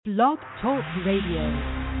Blog Talk Radio.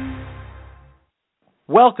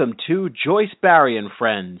 Welcome to Joyce Barrie and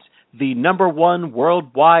Friends, the #1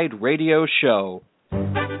 worldwide radio show. The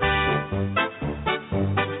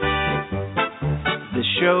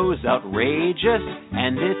show's outrageous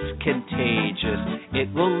and it's contagious.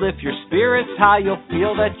 It will lift your spirits high, you'll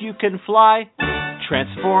feel that you can fly.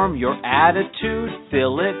 Transform your attitude,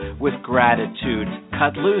 fill it with gratitude.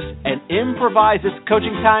 Cut loose and improvise. It's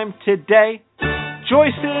coaching time today.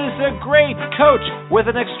 Joyce is a great coach with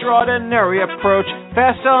an extraordinary approach.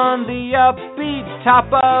 Fast on the upbeat, top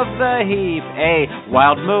of the heap. A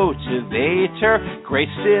wild motivator, great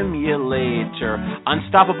stimulator.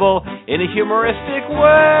 Unstoppable in a humoristic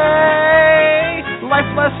way.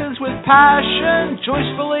 Life lessons with passion,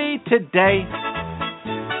 joyfully today.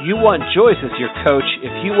 You want Joyce as your coach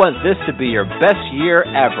if you want this to be your best year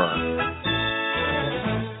ever.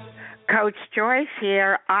 Coach Joyce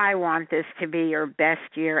here. I want this to be your best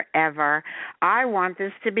year ever. I want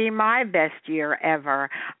this to be my best year ever.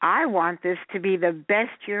 I want this to be the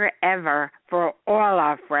best year ever for all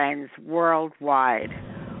our friends worldwide.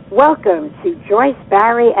 Welcome to Joyce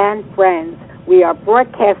Barrie and Friends. We are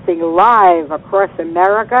broadcasting live across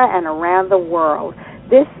America and around the world.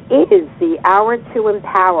 This is the Hour to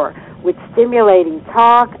Empower with stimulating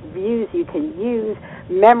talk, views you can use,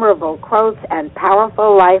 memorable quotes, and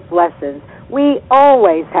powerful life lessons. We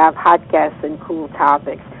always have hot guests and cool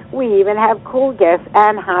topics. We even have cool guests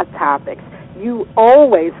and hot topics. You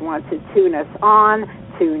always want to tune us on,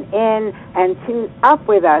 tune in, and tune up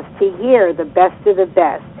with us to hear the best of the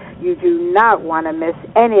best. You do not want to miss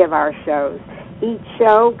any of our shows. Each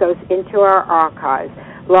show goes into our archives.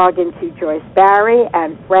 Log into Joyce Barrie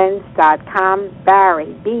and Friends.com,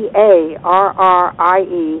 Barrie, Barrie,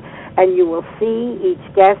 and you will see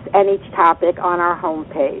each guest and each topic on our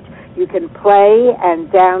homepage. You can play and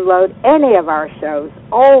download any of our shows,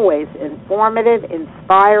 always informative,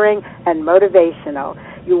 inspiring, and motivational.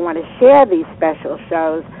 You want to share these special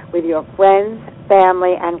shows with your friends,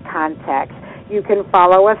 family, and contacts. You can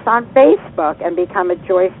follow us on Facebook and become a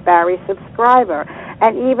Joyce Barrie subscriber,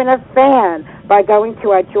 and even a fan by going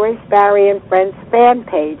to our Joyce Barrie and Friends fan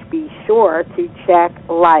page. Be sure to check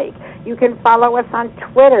like. You can follow us on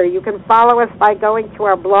Twitter. You can follow us by going to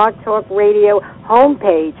our Blog Talk Radio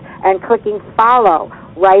homepage and clicking follow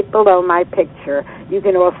right below my picture. You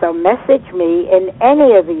can also message me in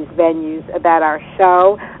any of these venues about our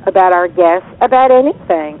show, about our guests, about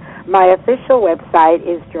anything. My official website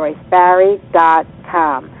is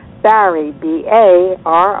joycebarrie.com. Barrie, Barrie.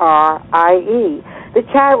 The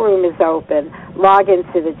chat room is open. Log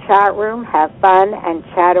into the chat room, have fun, and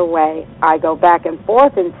chat away. I go back and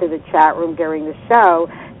forth into the chat room during the show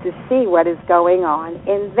to see what is going on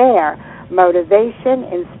in there. Motivation,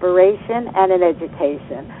 inspiration, and an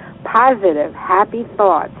education. Positive, happy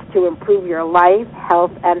thoughts to improve your life,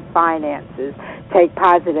 health, and finances. Take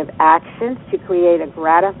positive actions to create a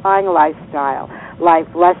gratifying lifestyle. Life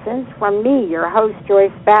lessons from me, your host,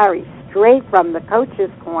 Joyce Barrie, straight from the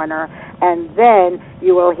Coach's Corner, and then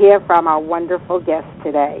you will hear from our wonderful guest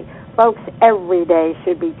today. Folks, every day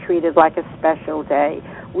should be treated like a special day.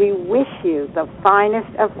 We wish you the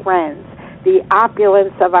finest of friends, the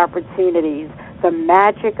opulence of opportunities, the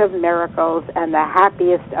magic of miracles, and the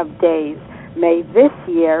happiest of days. May this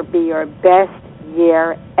year be your best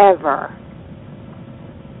year ever.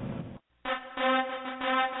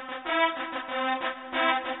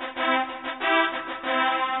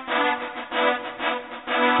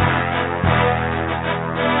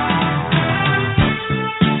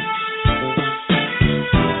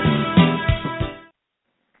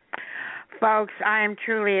 Folks, I am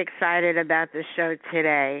truly excited about the show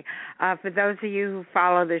today. For those of you who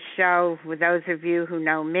follow the show, for those of you who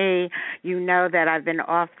know me, you know that I've been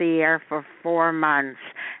off the air for 4 months,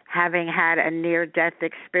 having had a near-death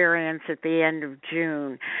experience at the end of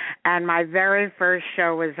June. And my very first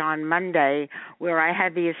show was on Monday, where I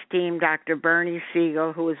had the esteemed Dr. Bernie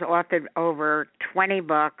Siegel, who has authored over 20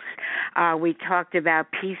 books. We talked about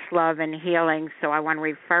peace, love, and healing, so I want to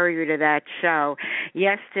refer you to that show.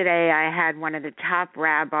 Yesterday, I had one of the top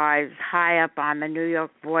rabbis high up on the New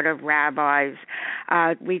York Board of Rabbis.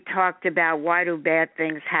 We talked about why do bad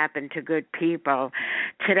things happen to good people.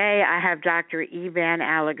 Today, I have Dr. Eben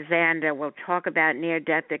Alexander. We'll talk about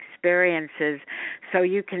near-death experiences so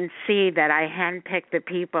you can see that I handpicked the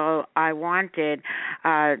people I wanted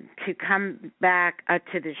to come back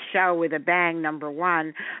to the show with a bang, number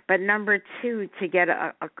one, but number two, to get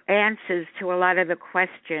answers to a lot of the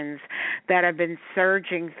questions that have been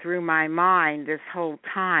surging through my mind this whole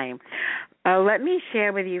time. Let me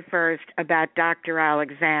share with you first about Dr.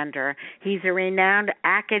 Alexander. He's a renowned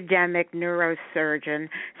academic neurosurgeon,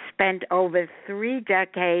 spent over 3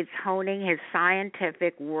 decades honing his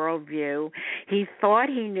scientific worldview. He thought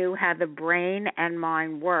he knew how the brain and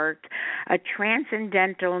mind worked. A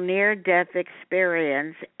transcendental near-death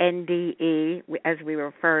experience, NDE, as we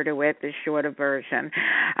refer to it, the shorter version.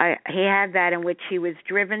 He had that in which he was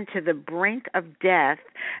driven to the brink of death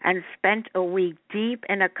and spent a week deep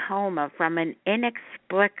in a coma from an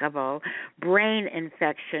inexplicable brain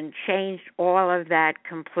infection, changed all of that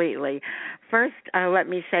completely. First, let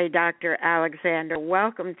me say, Dr. Alexander,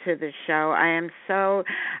 welcome to the show. I am so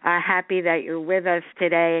happy that you're with us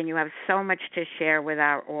today, and you have so much to share with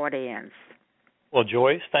our audience. Well,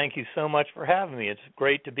 Joyce, thank you so much for having me. It's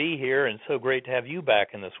great to be here and so great to have you back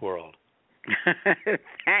in this world.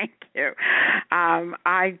 Thank you.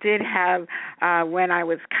 I did have, when I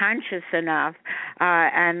was conscious enough,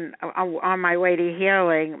 and on my way to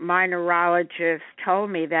healing, my neurologist told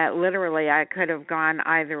me that literally I could have gone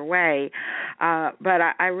either way. But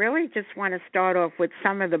I really just want to start off with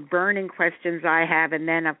some of the burning questions I have, and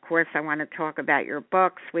then, of course, I want to talk about your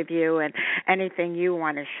books with you and anything you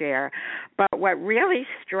want to share. But what really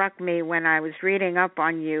struck me when I was reading up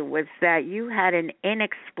on you was that you had an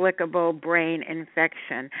inexplicable brain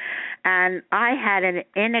infection, and I had an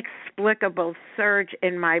inexplicable surge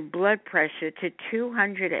in my blood pressure to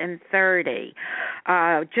 230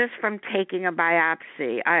 just from taking a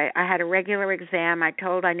biopsy. I had a regular exam. I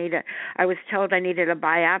was told I needed a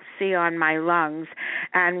biopsy on my lungs,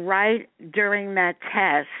 and right during that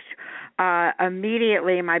test,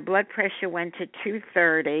 immediately my blood pressure went to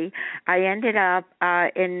 230. I ended up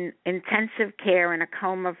in intensive care in a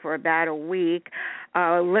coma for about a week,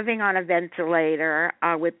 living on a ventilator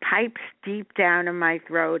with pipes deep down in my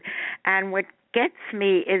throat. And what gets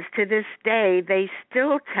me is, to this day, they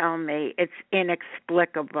still tell me it's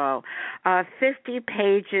inexplicable. 50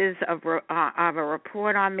 pages of a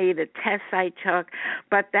report on me, the tests I took,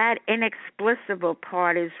 but that inexplicable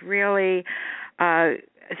part is really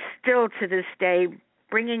still to this day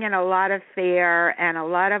bringing in a lot of fear and a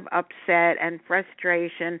lot of upset and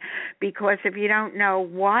frustration, because if you don't know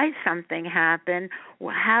why something happened,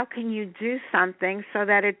 well, how can you do something so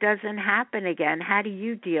that it doesn't happen again? How do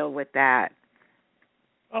you deal with that?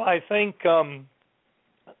 Well, I think,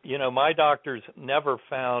 my doctors never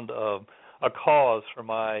found a cause for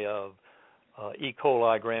my E.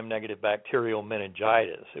 coli gram-negative bacterial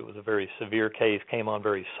meningitis. It was a very severe case, came on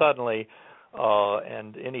very suddenly.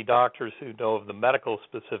 And any doctors who know of the medical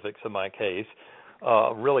specifics of my case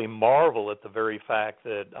really marvel at the very fact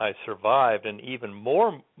that I survived, and even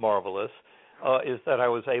more marvelous is that I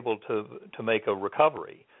was able to make a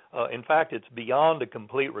recovery. In fact, it's beyond a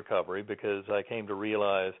complete recovery, because I came to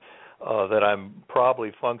realize that I'm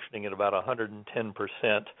probably functioning at about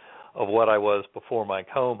 110% of what I was before my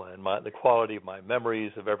coma, and the quality of my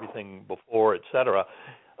memories of everything before, et cetera,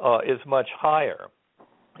 is much higher.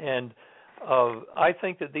 And I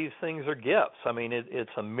think that these things are gifts. I mean, it's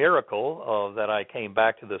a miracle that I came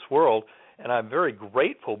back to this world, and I'm very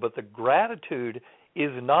grateful, but the gratitude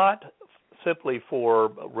is not simply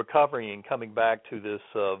for recovering and coming back to this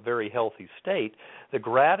very healthy state. The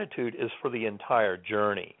gratitude is for the entire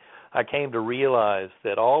journey. I came to realize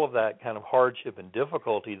that all of that kind of hardship and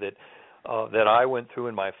difficulty that I went through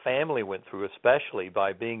and my family went through, especially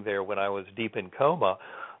by being there when I was deep in coma,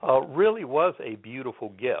 really was a beautiful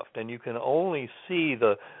gift. And you can only see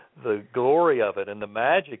the glory of it and the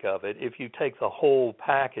magic of it if you take the whole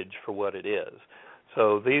package for what it is.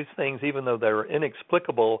 So these things, even though they're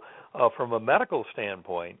inexplicable from a medical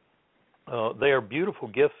standpoint, they are beautiful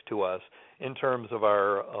gifts to us in terms of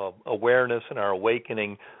our awareness and our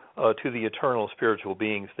awakening to the eternal spiritual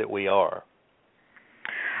beings that we are.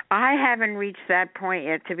 I haven't reached that point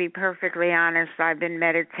yet, to be perfectly honest. I've been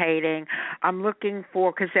meditating. I'm looking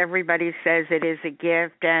for, because everybody says it is a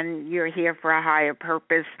gift and you're here for a higher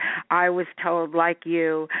purpose. I was told, like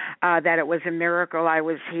you, that it was a miracle I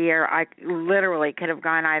was here. I literally could have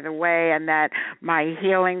gone either way, and that my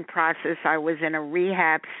healing process, I was in a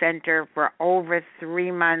rehab center for over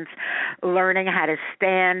 3 months, learning how to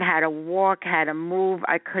stand, how to walk, how to move.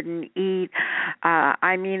 I couldn't eat. I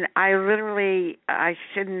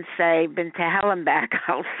shouldn't say been to hell and back.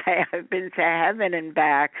 I'll say I've been to heaven and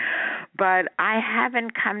back, but I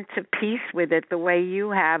haven't come to peace with it the way you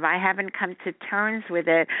have. I haven't come to terms with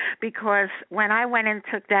it, because when I went and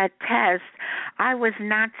took that test, I was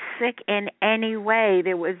not sick in any way.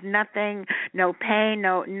 There was nothing, no pain,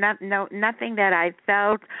 no nothing that I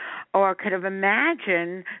felt or could have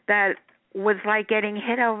imagined that was like getting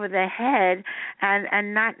hit over the head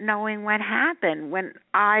and not knowing what happened. When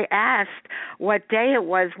I asked what day it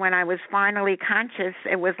was when I was finally conscious,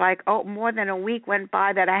 it was like, more than a week went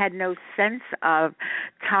by that I had no sense of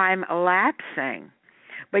time elapsing.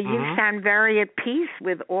 But you sound very at peace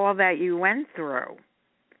with all that you went through.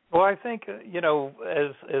 Well, I think,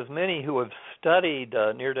 as many who have studied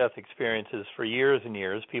near-death experiences for years and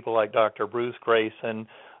years, people like Dr. Bruce Grayson,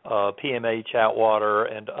 PMA Chatwater,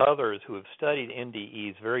 and others who have studied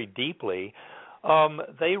NDEs very deeply,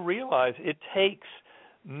 they realize it takes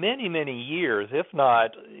many, many years, if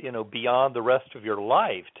not, beyond the rest of your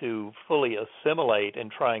life, to fully assimilate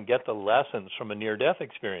and try and get the lessons from a near-death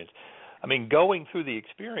experience. I mean, going through the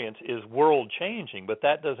experience is world-changing, but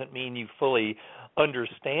that doesn't mean you fully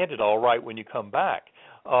understand it all right when you come back.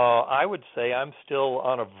 I would say I'm still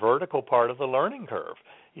on a vertical part of the learning curve.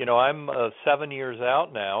 I'm 7 years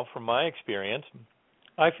out now from my experience.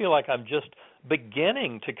 I feel like I'm just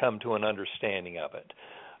beginning to come to an understanding of it.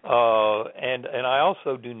 And I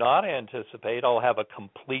also do not anticipate I'll have a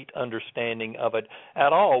complete understanding of it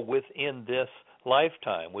at all within this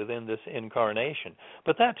lifetime, within this incarnation.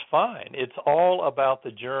 But that's fine. It's all about the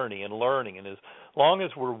journey and learning. And as long as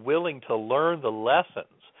we're willing to learn the lessons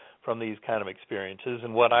from these kind of experiences,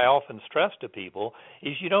 and what I often stress to people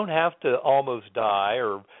is you don't have to almost die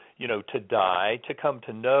or to die to come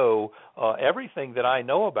to know everything that I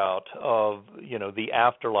know about the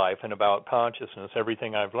afterlife and about consciousness,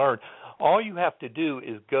 everything I've learned. All you have to do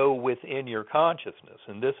is go within your consciousness,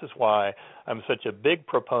 and this is why I'm such a big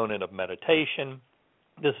proponent of meditation.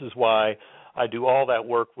 This is why I do all that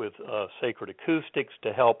work with sacred acoustics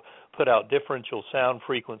to help put out differential sound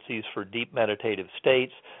frequencies for deep meditative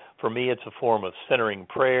states. For me, it's a form of centering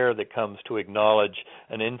prayer that comes to acknowledge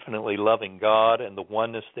an infinitely loving God and the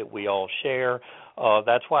oneness that we all share.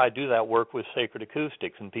 That's why I do that work with sacred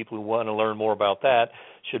acoustics, and people who want to learn more about that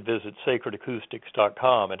should visit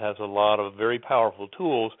sacredacoustics.com. It has a lot of very powerful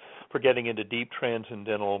tools for getting into deep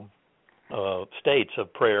transcendental states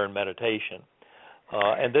of prayer and meditation.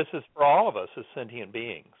 And this is for all of us as sentient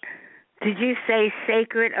beings. Did you say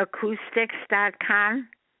sacredacoustics.com?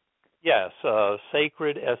 Yes,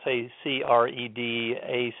 sacred,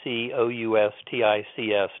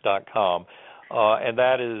 SACREDACOUSTICS.com. And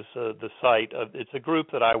that is the site. It's a group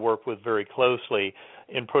that I work with very closely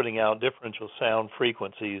in putting out differential sound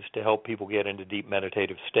frequencies to help people get into deep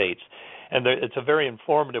meditative states. And it's a very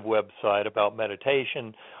informative website about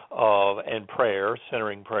meditation and prayer,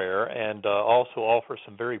 centering prayer, and also offers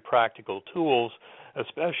some very practical tools,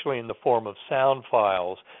 especially in the form of sound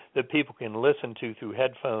files that people can listen to through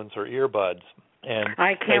headphones or earbuds. And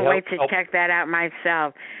I can't wait to check that out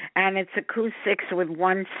myself. And it's acoustics with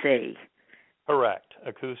one C. Correct.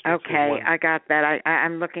 Acoustics. Okay, I got that.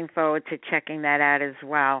 I'm looking forward to checking that out as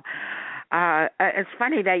well. It's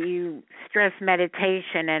funny that you stress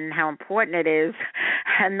meditation and how important it is,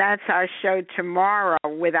 and that's our show tomorrow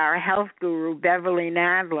with our health guru, Beverly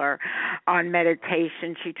Nadler, on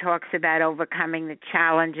meditation. She talks about overcoming the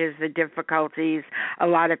challenges, the difficulties a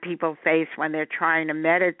lot of people face when they're trying to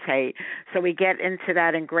meditate. So we get into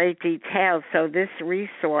that in great detail. So this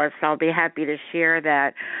resource, I'll be happy to share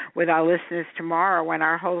that with our listeners tomorrow when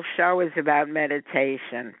our whole show is about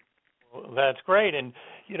meditation. Well, that's great. And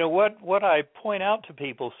what I point out to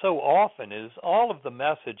people so often is all of the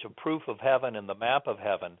message of proof of heaven and the map of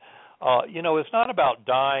heaven. It's not about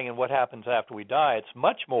dying and what happens after we die. It's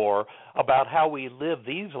much more about how we live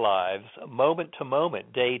these lives moment to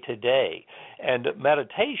moment, day to day. And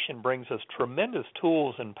meditation brings us tremendous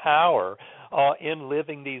tools and power in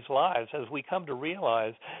living these lives as we come to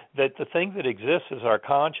realize that the thing that exists is our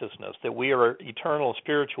consciousness, that we are eternal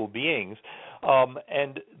spiritual beings.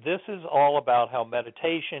 And this is all about how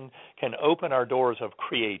meditation can open our doors of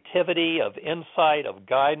creativity, of insight, of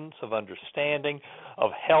guidance, of understanding,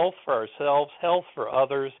 of health for ourselves, health for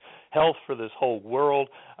others, health for this whole world.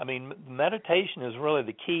 I mean, meditation is really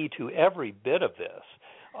the key to every bit of this.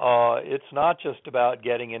 It's not just about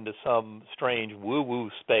getting into some strange woo-woo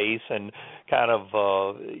space and kind of,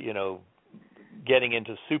 getting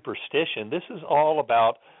into superstition. This is all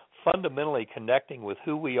about fundamentally connecting with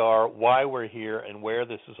who we are, why we're here, and where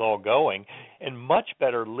this is all going, and much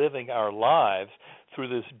better living our lives through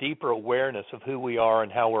this deeper awareness of who we are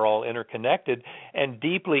and how we're all interconnected and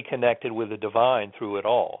deeply connected with the divine through it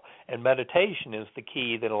all. And meditation is the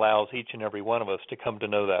key that allows each and every one of us to come to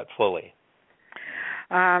know that fully.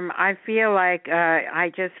 I feel like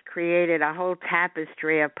I just created a whole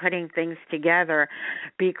tapestry of putting things together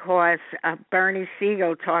because Bernie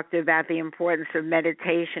Siegel talked about the importance of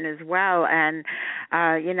meditation as well. And,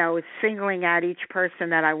 singling out each person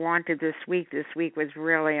that I wanted this week was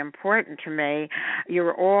really important to me.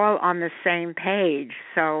 You're all on the same page.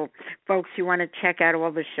 So, folks, you want to check out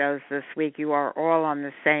all the shows this week. You are all on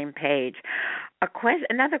the same page.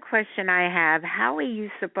 Another question I have, how are you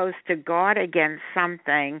supposed to guard against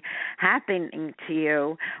something happening to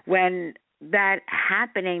you when that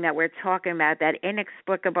happening that we're talking about, that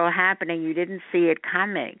inexplicable happening, you didn't see it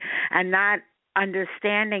coming, and not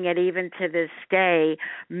understanding it even to this day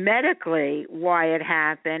medically why it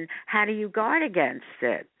happened? How do you guard against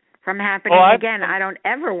it from happening again? I don't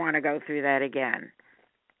ever want to go through that again.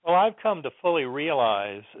 Well, I've come to fully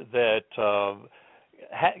realize that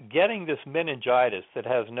getting this meningitis that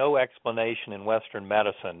has no explanation in Western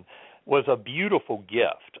medicine was a beautiful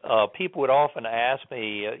gift. People would often ask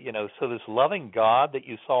me, so this loving God that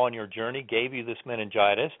you saw on your journey gave you this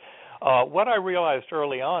meningitis. What I realized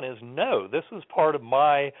early on is, no, this was part of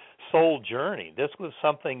my soul journey. This was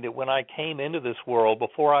something that when I came into this world,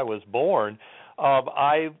 before I was born,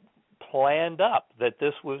 I planned up that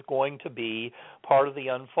this was going to be part of the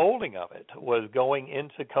unfolding of it, was going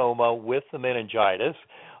into coma with the meningitis,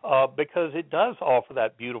 because it does offer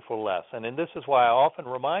that beautiful lesson. And this is why I often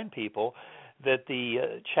remind people that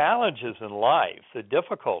the challenges in life, the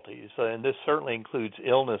difficulties, and this certainly includes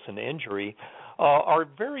illness and injury, are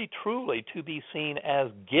very truly to be seen as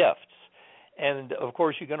gifts. And, of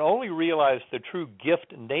course, you can only realize the true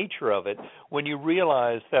gift nature of it when you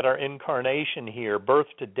realize that our incarnation here, birth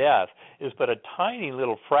to death, is but a tiny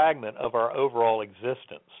little fragment of our overall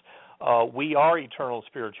existence. We are eternal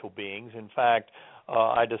spiritual beings. In fact,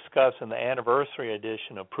 I discuss in the anniversary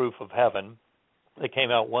edition of Proof of Heaven that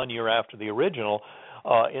came out 1 year after the original,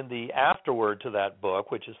 in the afterword to that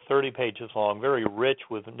book, which is 30 pages long, very rich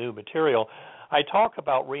with new material, I talk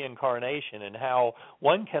about reincarnation and how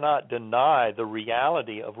one cannot deny the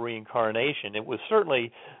reality of reincarnation. It was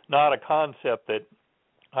certainly not a concept that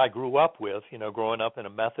I grew up with, growing up in a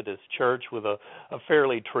Methodist church with a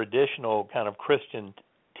fairly traditional kind of Christian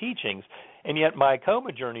teachings. And yet my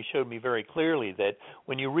coma journey showed me very clearly that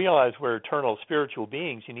when you realize we're eternal spiritual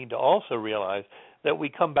beings, you need to also realize that we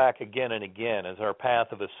come back again and again as our path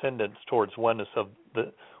of ascendance towards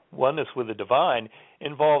oneness with the divine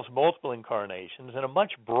involves multiple incarnations and a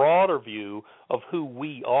much broader view of who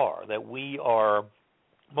we are, that we are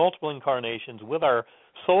multiple incarnations with our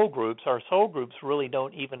soul groups. Our soul groups really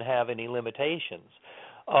don't even have any limitations.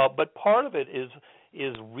 But part of it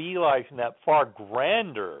is realizing that far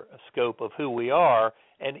grander scope of who we are,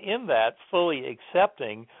 and in that fully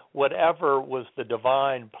accepting whatever was the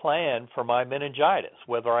divine plan for my meningitis,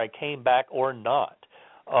 whether I came back or not.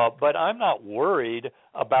 But I'm not worried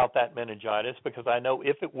about that meningitis because I know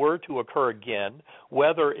if it were to occur again,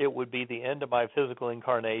 whether it would be the end of my physical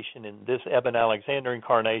incarnation in this Eben Alexander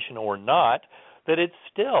incarnation or not, that it's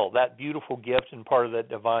still that beautiful gift and part of that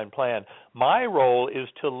divine plan. My role is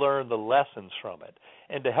to learn the lessons from it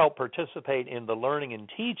and to help participate in the learning and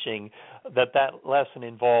teaching that lesson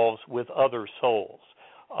involves with other souls.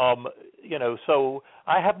 So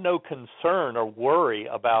I have no concern or worry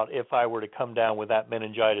about if I were to come down with that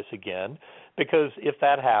meningitis again, because if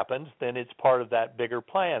that happens, then it's part of that bigger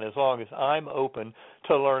plan, as long as I'm open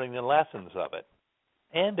to learning the lessons of it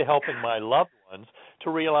and to helping my loved ones to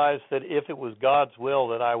realize that if it was God's will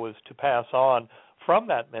that I was to pass on from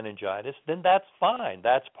that meningitis, then that's fine.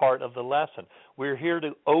 That's part of the lesson. We're here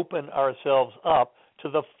to open ourselves up to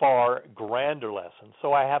the far grander lesson.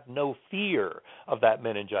 So I have no fear of that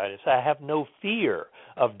meningitis. I have no fear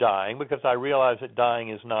of dying because I realize that dying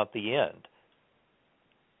is not the end.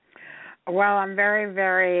 Well, I'm very,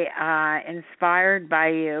 very inspired by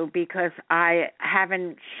you because I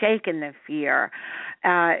haven't shaken the fear.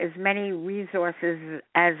 As many resources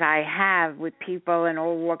as I have with people in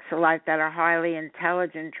all walks of life that are highly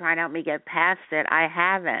intelligent trying to help me get past it, I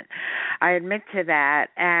haven't. I admit to that.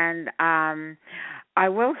 And I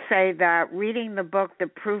will say that reading the book, The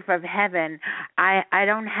Proof of Heaven, I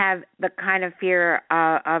don't have the kind of fear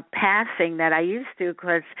of passing that I used to,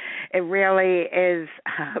 because it really is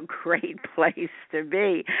a great place to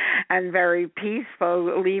be and very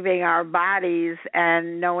peaceful, leaving our bodies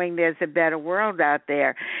and knowing there's a better world out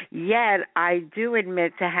there. Yet I do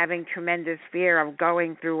admit to having tremendous fear of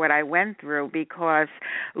going through what I went through, because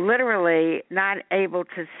literally not able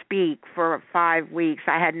to speak for 5 weeks.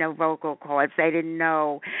 I had no vocal cords. They didn't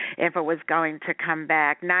know if it was going to come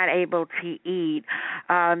back, not able to eat.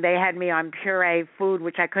 They had me on puree food,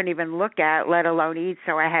 which I couldn't even look at, let alone eat,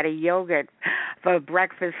 so I had a yogurt for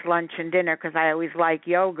breakfast, lunch, and dinner because I always like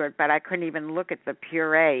yogurt, but I couldn't even look at the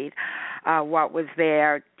puree, what was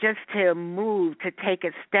there. Just to move, to take a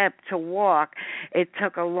step, to walk, it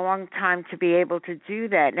took a long time to be able to do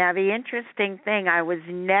that. Now, the interesting thing, I was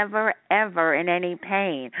never, ever in any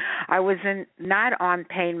pain. I was not on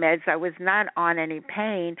pain meds. I was not on any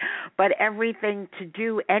pain, but everything to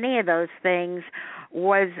do any of those things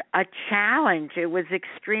was a challenge. It was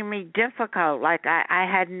extremely difficult. Like I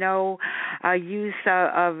had no use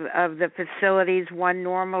of the facilities one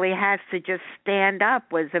normally has. To just stand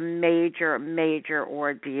up was a major, major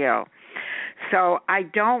ordeal. So I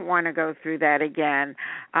don't want to go through that again.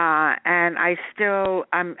 And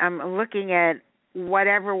I'm looking at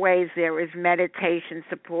whatever ways there is meditation,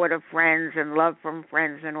 support of friends, and love from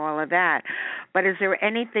friends and all of that. But is there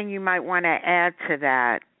anything you might want to add to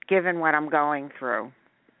that, given what I'm going through?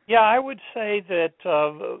 Yeah, I would say that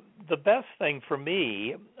the best thing for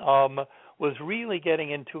me was really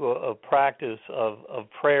getting into a practice of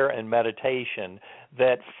prayer and meditation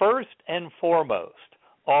that first and foremost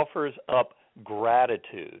offers up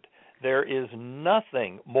gratitude. There is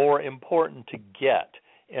nothing more important to get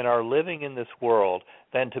in our living in this world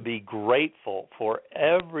than to be grateful for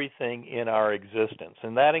everything in our existence.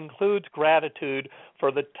 And that includes gratitude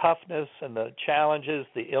for the toughness and the challenges,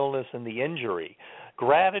 the illness and the injury.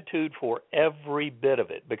 Gratitude for every bit of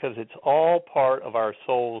it, because it's all part of our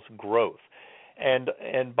soul's growth.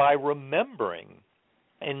 And by remembering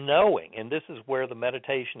and knowing, and this is where the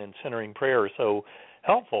meditation and centering prayer are so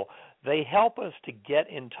helpful, they help us to get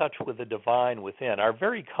in touch with the divine within. Our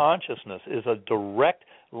very consciousness is a direct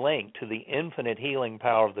link to the infinite healing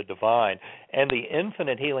power of the divine and the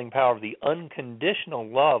infinite healing power of the unconditional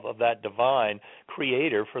love of that divine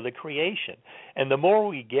creator for the creation. And the more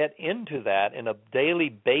we get into that in a daily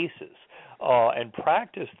basis and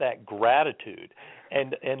practice that gratitude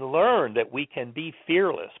and learn that we can be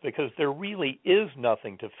fearless, because there really is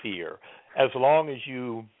nothing to fear as long as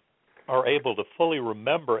you are able to fully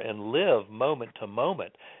remember and live moment to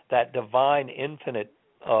moment that divine infinite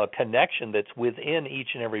connection that's within each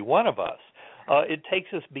and every one of us. It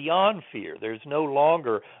takes us beyond fear. There's no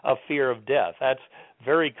longer a fear of death. That's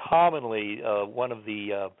very commonly one of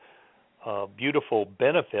the beautiful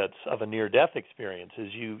benefits of a near-death experience,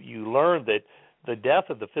 is you learn that the death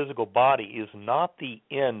of the physical body is not the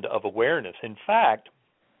end of awareness. In fact,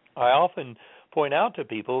 I often point out to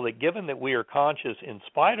people that given that we are conscious in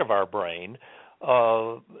spite of our brain,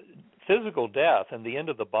 physical death and the end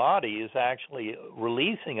of the body is actually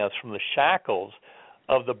releasing us from the shackles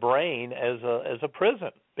of the brain as a prison,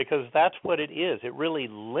 because that's what it is. It really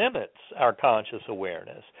limits our conscious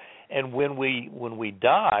awareness. And when we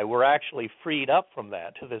die, we're actually freed up from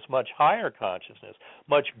that to this much higher consciousness,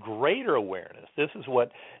 much greater awareness. This is what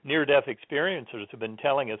near-death experiencers have been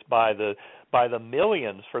telling us by the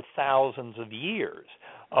millions for thousands of years.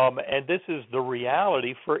 And this is the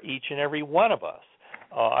reality for each and every one of us.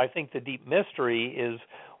 I think the deep mystery is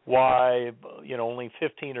why only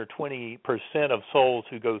 15 or 20% of souls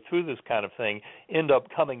who go through this kind of thing end up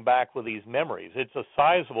coming back with these memories. It's a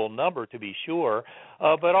sizable number, to be sure,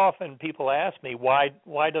 but often people ask me, why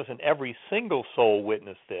doesn't every single soul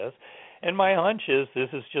witness this? And my hunch is this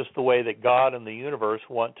is just the way that God and the universe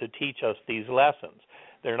want to teach us these lessons.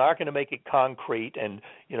 They're not going to make it concrete and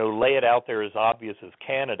lay it out there as obvious as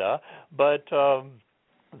Canada, but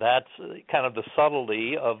that's kind of the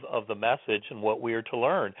subtlety of the message and what we are to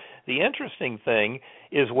learn. The interesting thing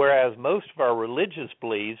is, whereas most of our religious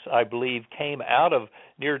beliefs, I believe, came out of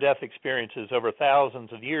near-death experiences over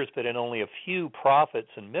thousands of years, but in only a few prophets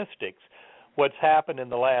and mystics, what's happened in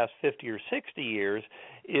the last 50 or 60 years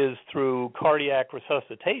is through cardiac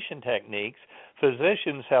resuscitation techniques,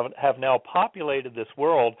 physicians have now populated this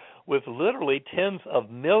world with literally tens of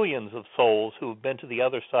millions of souls who have been to the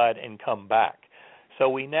other side and come back. So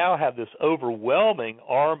we now have this overwhelming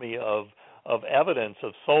army of evidence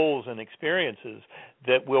of souls and experiences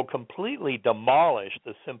that will completely demolish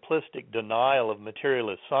the simplistic denial of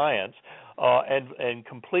materialist science and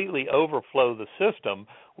completely overflow the system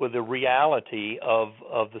with the reality of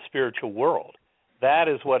the spiritual world. That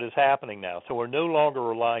is what is happening now. So we're no longer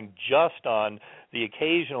relying just on the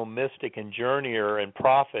occasional mystic and journeyer and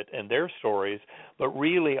prophet and their stories, but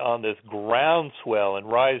really on this groundswell and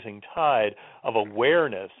rising tide of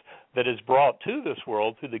awareness that is brought to this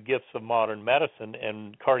world through the gifts of modern medicine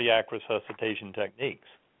and cardiac resuscitation techniques.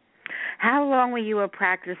 How long were you a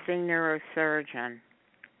practicing neurosurgeon?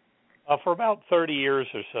 For about 30 years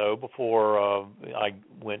or so before I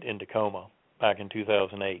went into coma. back in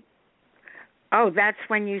 2008. Oh, that's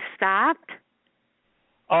when you stopped?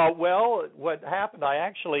 Well, what happened, I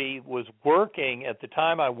actually was working at the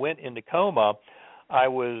time I went into coma. I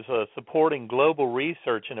was supporting global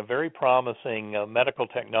research in a very promising medical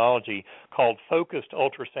technology called focused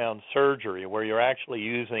ultrasound surgery, where you're actually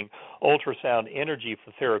using ultrasound energy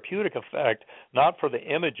for therapeutic effect, not for the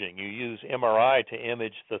imaging. You use MRI to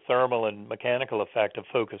image the thermal and mechanical effect of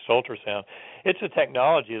focused ultrasound. It's a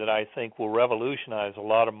technology that I think will revolutionize a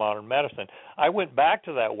lot of modern medicine. I went back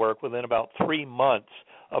to that work within about 3 months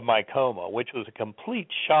of my coma, which was a complete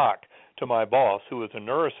shock to my boss, who was a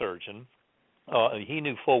neurosurgeon. He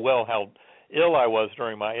knew full well how ill I was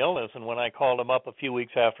during my illness, and when I called him up a few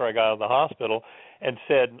weeks after I got out of the hospital and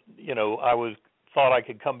said, thought I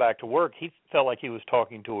could come back to work, he felt like he was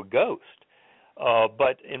talking to a ghost.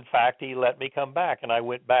 But in fact, he let me come back, and I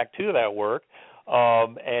went back to that work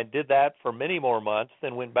and did that for many more months,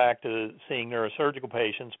 then went back to seeing neurosurgical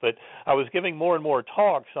patients. But I was giving more and more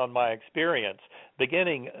talks on my experience.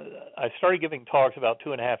 I started giving talks about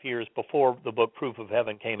 2.5 years before the book Proof of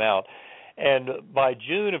Heaven came out. And by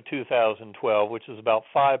June of 2012, which is about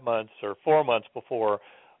 5 months or 4 months before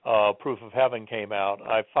Proof of Heaven came out,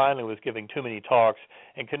 I finally was giving too many talks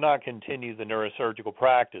and could not continue the neurosurgical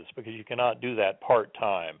practice because you cannot do that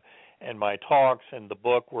part-time. And my talks and the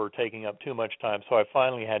book were taking up too much time, so I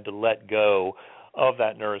finally had to let go of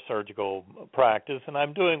that neurosurgical practice, and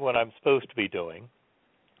I'm doing what I'm supposed to be doing.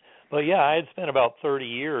 But yeah, I had spent about 30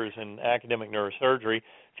 years in academic neurosurgery,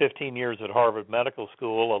 15 years at Harvard Medical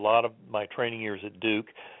School, a lot of my training years at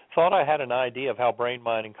Duke. Thought I had an idea of how brain,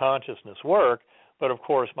 mind, and consciousness work, but of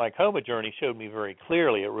course my coma journey showed me very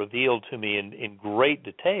clearly. It revealed to me in great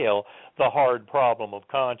detail the hard problem of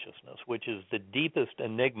consciousness, which is the deepest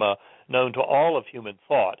enigma known to all of human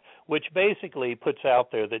thought, which basically puts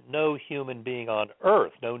out there that no human being on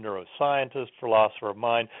earth, no neuroscientist, philosopher of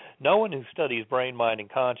mind, no one who studies brain, mind, and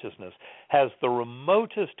consciousness has the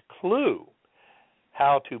remotest clue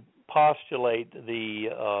how to postulate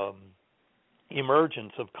the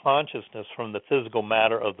emergence of consciousness from the physical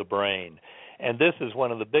matter of the brain. And this is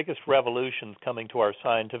one of the biggest revolutions coming to our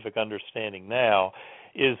scientific understanding now,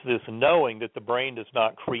 is this knowing that the brain does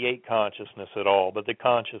not create consciousness at all, but that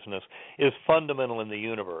consciousness is fundamental in the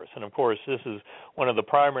universe. And, of course, this is one of the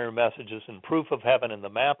primary messages in Proof of Heaven and the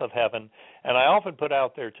Map of Heaven. And I often put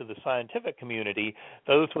out there to the scientific community,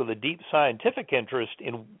 those with a deep scientific interest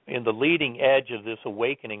in the leading edge of this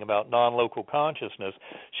awakening about non-local consciousness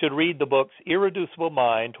should read the books Irreducible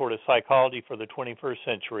Mind, Toward a Psychology for the 21st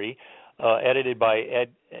Century, edited by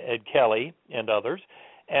Ed Kelly and others,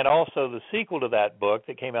 and also the sequel to that book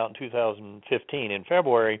that came out in 2015 in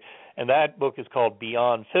February, and that book is called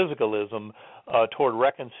Beyond Physicalism, Toward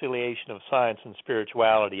Reconciliation of Science and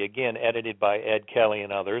Spirituality, again edited by Ed Kelly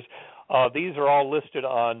and others. These are all listed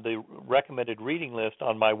on the recommended reading list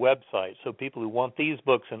on my website, so people who want these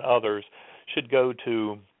books and others should go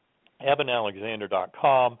to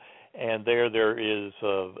ebenalexander.com, and there is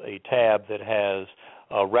a tab that has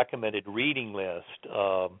a recommended reading list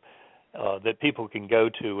that people can go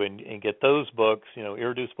to and get those books,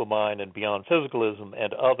 Irreducible Mind and Beyond Physicalism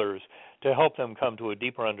and others, to help them come to a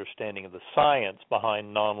deeper understanding of the science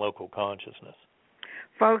behind non-local consciousness.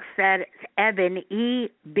 Folks, that's Eben,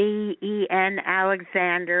 E-B-E-N,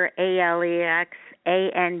 Alexander,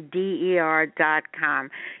 ALEXANDER.com.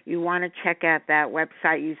 You want to check out that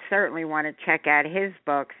website. You certainly want to check out his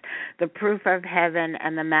books, The Proof of Heaven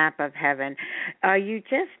and The Map of Heaven. You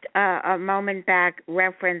just, a moment back,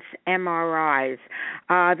 referenced MRIs.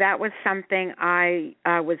 That was something I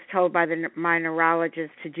was told by my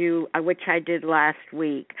neurologist to do, which I did last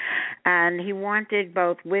week. And he wanted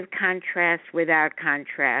both with contrast, without contrast.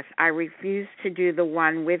 I refused to do the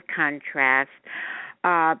one with contrast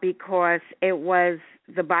because it was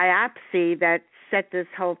the biopsy that set this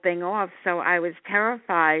whole thing off. So I was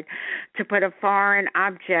terrified to put a foreign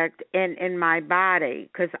object in my body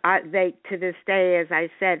because they, to this day, as I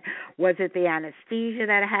said, was it the anesthesia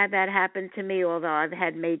that had that happen to me, although I've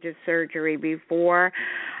had major surgery before.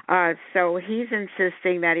 So he's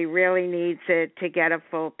insisting that he really needs it to get a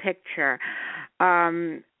full picture.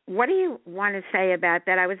 What do you want to say about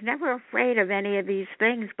that? I was never afraid of any of these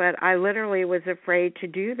things, but I literally was afraid to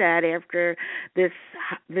do that after this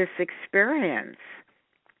experience.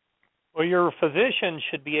 Well, your physician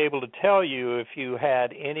should be able to tell you if you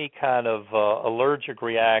had any kind of allergic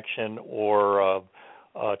reaction or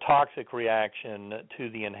toxic reaction to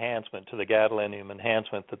the enhancement, to the gadolinium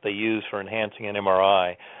enhancement that they use for enhancing an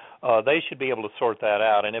MRI. They should be able to sort that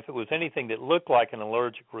out. And if it was anything that looked like an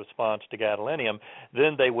allergic response to gadolinium,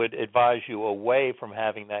 then they would advise you away from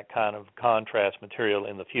having that kind of contrast material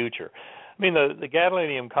in the future. I mean, the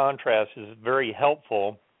gadolinium contrast is very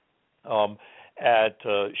helpful at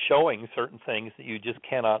showing certain things that you just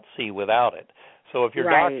cannot see without it. So if your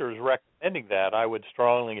doctor is recommending that, I would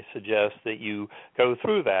strongly suggest that you go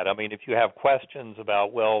through that. I mean, if you have questions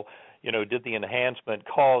about, well, did the enhancement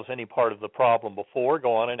cause any part of the problem before,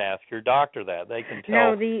 go on and ask your doctor that. They can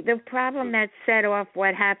tell. No, the problem that set off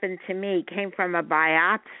what happened to me came from a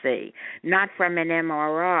biopsy, not from an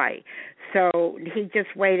MRI. So he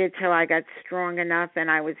just waited till I got strong enough and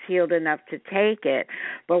I was healed enough to take it.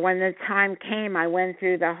 But when the time came, I went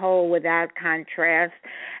through the whole without contrast.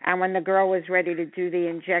 And when the girl was ready to do the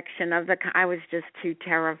injection I was just too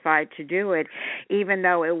terrified to do it, even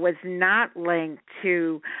though it was not linked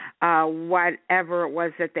to whatever it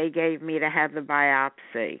was that they gave me to have the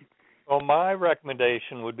biopsy. Well, my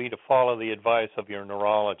recommendation would be to follow the advice of your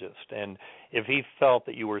neurologist. And if he felt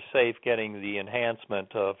that you were safe getting the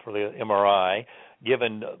enhancement for the MRI,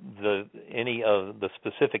 given any of the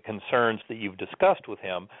specific concerns that you've discussed with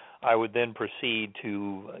him, I would then proceed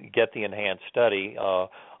to get the enhanced study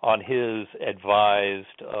on his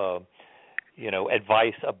advised,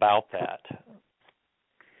 advice about that.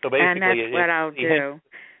 So basically, and that's what I'll do.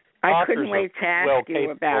 I couldn't wait to ask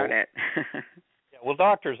you about it. Well,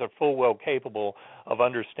 doctors are full well capable of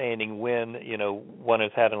understanding when, one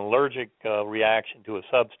has had an allergic reaction to a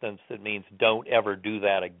substance that means don't ever do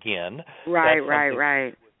that again. Right.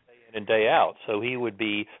 Day in and day out. So he would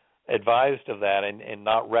be advised of that and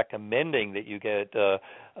not recommending that you get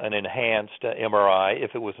an enhanced MRI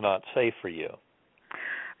if it was not safe for you.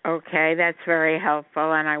 Okay, that's very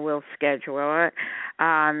helpful, and I will schedule it.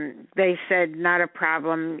 They said not a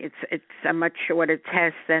problem. It's a much shorter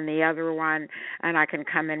test than the other one, and I can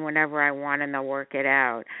come in whenever I want, and they'll work it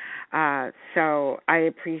out. So I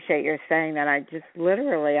appreciate your saying that. I'm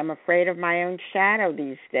afraid of my own shadow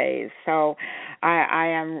these days. So I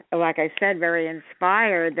am, like I said, very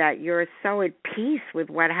inspired that you're so at peace with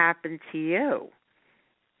what happened to you.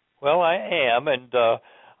 Well, I am, and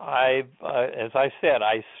as I said,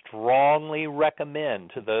 I strongly recommend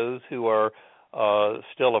to those who are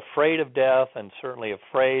still afraid of death and certainly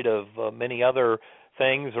afraid of many other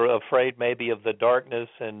things, or afraid maybe of the darkness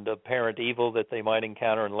and apparent evil that they might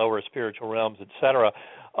encounter in lower spiritual realms, etc.,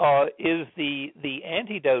 is the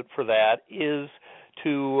antidote for that is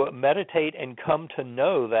to meditate and come to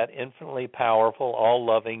know that infinitely powerful,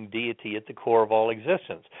 all-loving deity at the core of all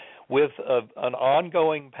existence. With an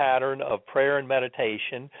ongoing pattern of prayer and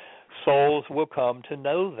meditation, souls will come to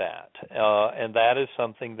know that, and that is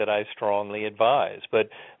something that I strongly advise. But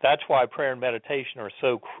that's why prayer and meditation are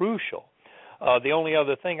so crucial. The only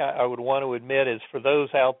other thing I would want to admit is for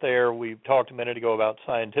those out there, we talked a minute ago about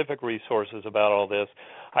scientific resources about all this.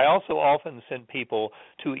 I also often send people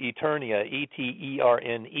to Eternia,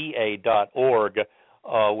 ETERNEA.org,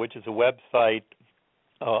 which is a website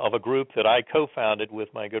of a group that I co-founded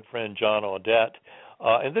with my good friend John Audette.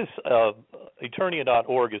 And this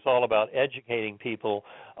Eternia.org is all about educating people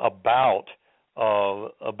about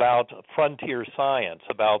frontier science,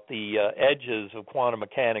 about the edges of quantum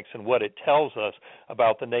mechanics and what it tells us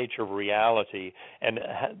about the nature of reality, and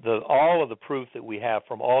all of the proof that we have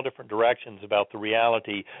from all different directions about the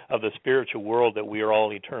reality of the spiritual world, that we are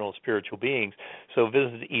all eternal spiritual beings. So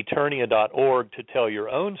visit Eternia.org to tell your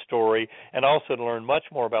own story, and also to learn much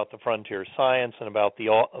more about the frontier science and about the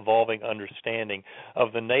evolving understanding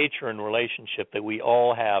of the nature and relationship that we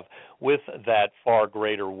all have with that far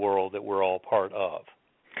greater world that we're all part of.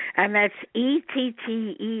 And that's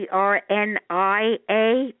ETERNIA.org?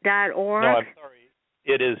 No, I'm sorry.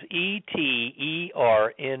 It is ETERNEA.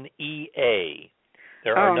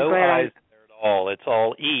 There are no I's in there at all. It's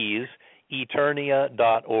all E's,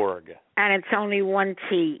 Eternia.org. And it's only one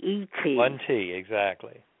T, E-T. One T,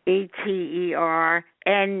 exactly. ETERNEA.org.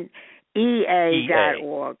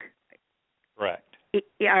 Correct.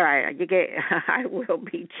 All right, I will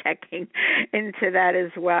be checking into that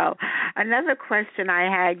as well. Another question I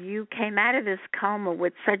had, you came out of this coma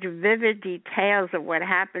with such vivid details of what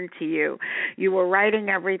happened to you. You were writing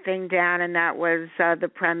everything down, and that was the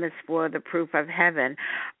premise for the proof of heaven.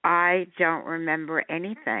 I don't remember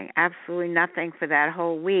anything, absolutely nothing for that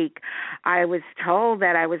whole week. I was told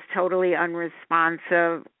that I was totally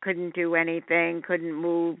unresponsive, couldn't do anything, couldn't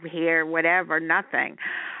move here, whatever, nothing.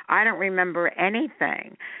 I don't remember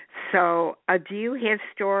anything. So do you hear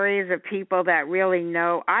stories of people that really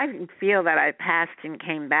know? I feel that I passed and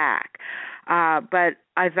came back. But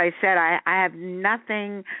as I said, I have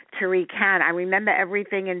nothing to recount. I remember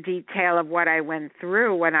everything in detail of what I went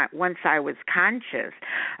through once I was conscious,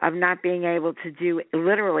 of not being able to do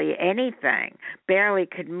literally anything, barely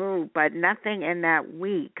could move, but nothing in that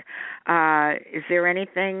week. Is there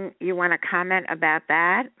anything you want to comment about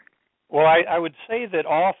that? Well, I would say that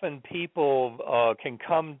often people can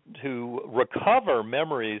come to recover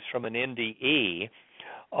memories from an NDE,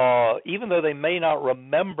 even though they may not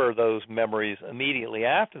remember those memories immediately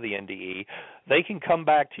after the NDE. They can come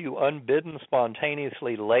back to you unbidden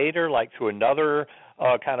spontaneously later, like through another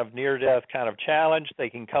kind of near-death kind of challenge. They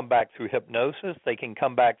can come back through hypnosis. They can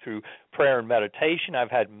come back through prayer and meditation.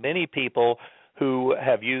 I've had many people who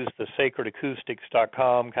have used the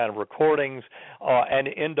sacredacoustics.com kind of recordings and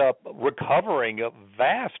end up recovering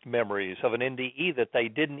vast memories of an NDE that they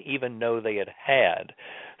didn't even know they had had.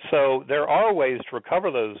 So there are ways to recover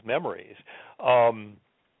those memories.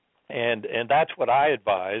 And that's what I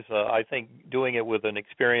advise. I think doing it with an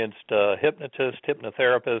experienced hypnotist,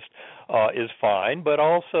 hypnotherapist is fine, but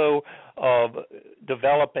also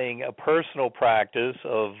developing a personal practice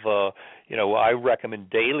of, I recommend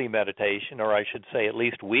daily meditation, or I should say at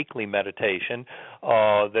least weekly meditation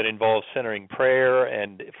that involves centering prayer.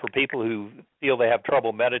 And for people who feel they have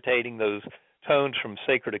trouble meditating, those tones from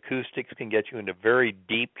sacred acoustics can get you into very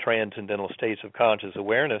deep transcendental states of conscious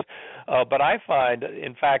awareness. But I find,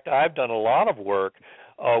 in fact, I've done a lot of work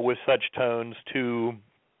with such tones to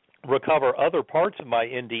recover other parts of my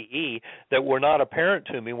NDE that were not apparent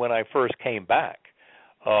to me when I first came back.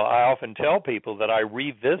 I often tell people that I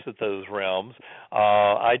revisit those realms.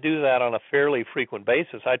 I do that on a fairly frequent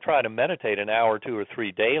basis. I try to meditate an hour, 2 or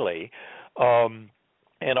 3 daily.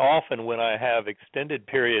 And often when I have extended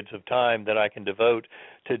periods of time that I can devote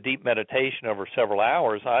to deep meditation over several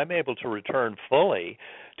hours, I'm able to return fully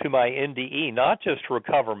to my NDE, not just to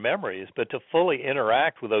recover memories, but to fully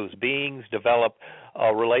interact with those beings, develop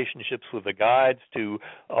relationships with the guides, to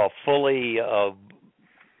fully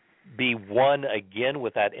be one again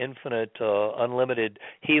with that infinite, unlimited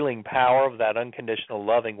healing power of that unconditional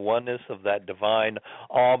loving oneness of that divine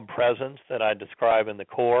omnipresence that I describe in the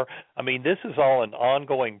core. I mean, this is all an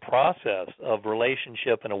ongoing process of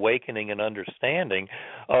relationship and awakening and understanding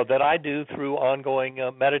that I do through ongoing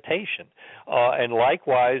meditation. And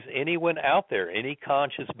likewise, anyone out there, any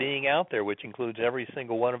conscious being out there, which includes every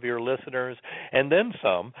single one of your listeners and then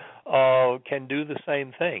some, can do the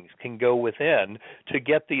same things, can go within to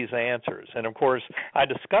get these answers. And, of course, I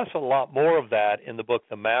discuss a lot more of that in the book,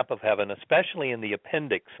 The Map of Heaven, especially in the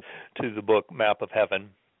appendix to the book, Map of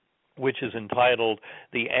Heaven, which is entitled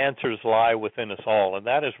The Answers Lie Within Us All. And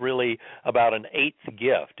that is really about an 8th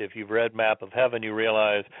gift. If you've read Map of Heaven, you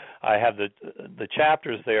realize I have the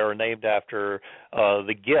chapters there are named after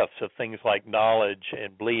the gifts of things like knowledge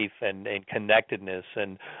and belief and connectedness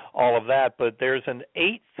and all of that. But there's an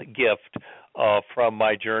 8th gift from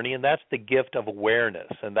my journey, and that's the gift of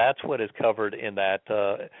awareness. And that's what is covered in that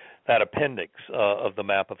appendix of the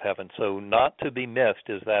Map of Heaven. So not to be missed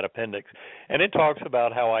is that appendix. And it talks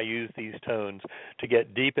about how I use these tones to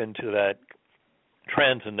get deep into that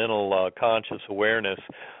transcendental conscious awareness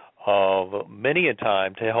of many a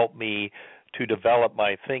time to help me to develop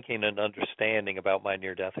my thinking and understanding about my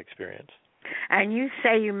near-death experience. And you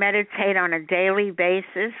say you meditate on a daily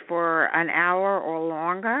basis for an hour or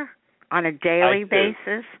longer? On a daily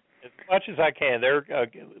basis? As much as I can.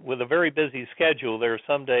 With a very busy schedule, there are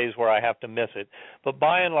some days where I have to miss it. But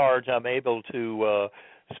by and large, I'm able to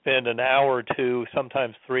spend an hour or 2,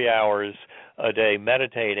 sometimes 3 hours a day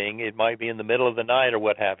meditating. It might be in the middle of the night or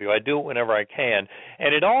what have you. I do it whenever I can.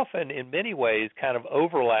 And it often, in many ways, kind of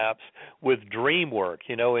overlaps with dream work.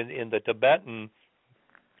 You know, in the Tibetan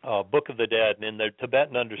Book of the Dead and in the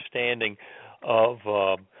Tibetan understanding of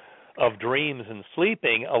dreams and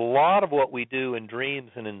sleeping, a lot of what we do in dreams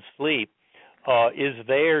and in sleep is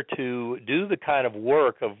there to do the kind of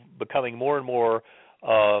work of becoming more and more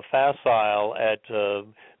facile at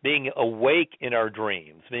being awake in our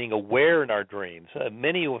dreams, being aware in our dreams.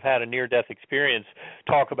 Many who have had a near-death experience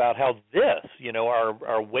talk about how this,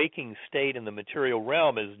 our waking state in the material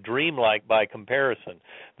realm is dreamlike by comparison.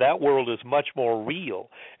 That world is much more real,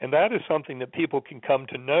 and that is something that people can come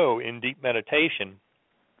to know in deep meditation.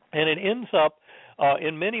 And it ends up,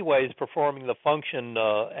 in many ways, performing the function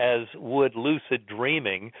as would lucid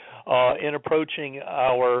dreaming in approaching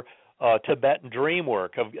our Tibetan dream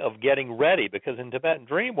work of getting ready. Because in Tibetan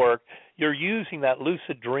dream work, you're using that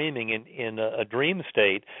lucid dreaming in a dream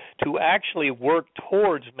state to actually work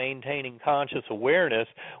towards maintaining conscious awareness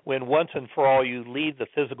when once and for all you leave the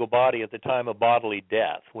physical body at the time of bodily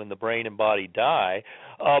death, when the brain and body die.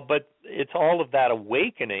 But it's all of that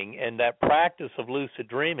awakening and that practice of lucid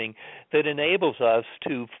dreaming that enables us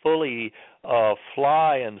to fully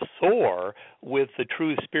fly and soar with the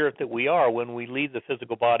true spirit that we are when we leave the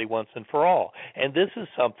physical body once and for all. And this is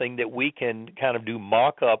something that we can kind of do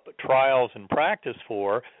mock-up trials and practice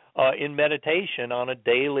for in meditation on a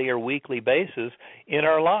daily or weekly basis in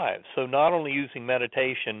our lives. So not only using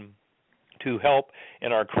meditation to help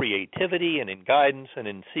in our creativity and in guidance and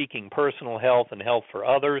in seeking personal health and health for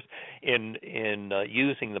others, in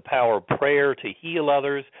using the power of prayer to heal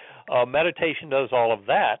others. Meditation does all of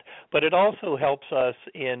that, but it also helps us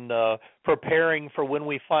in preparing for when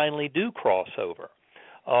we finally do cross over.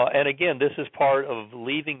 And again, this is part of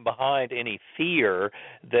leaving behind any fear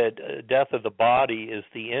that death of the body is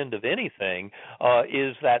the end of anything,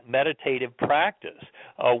 is that meditative practice.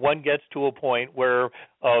 One gets to a point where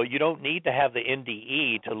you don't need to have the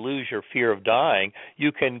NDE to lose your fear of dying.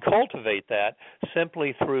 You can cultivate that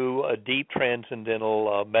simply through a deep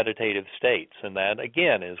transcendental meditative states. And that,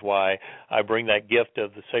 again, is why I bring that gift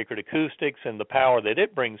of the sacred acoustics and the power that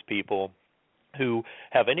it brings people who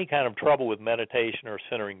have any kind of trouble with meditation or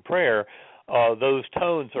centering prayer. Those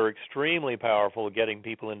tones are extremely powerful at getting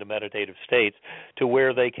people into meditative states to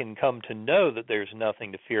where they can come to know that there's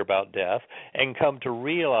nothing to fear about death and come to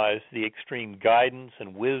realize the extreme guidance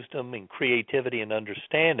and wisdom and creativity and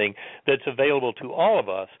understanding that's available to all of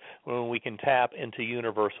us when we can tap into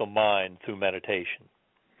universal mind through meditation.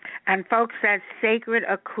 And folks, that's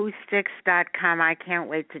sacredacoustics.com. I can't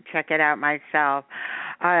wait to check it out myself.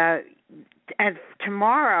 And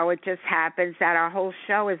tomorrow, it just happens that our whole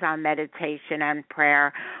show is on meditation and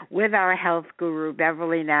prayer with our health guru,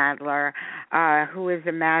 Beverly Nadler, who is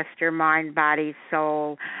a master mind, body,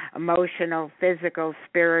 soul, emotional, physical,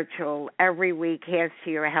 spiritual. Every week, Here's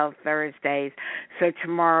to Your Health Thursdays. So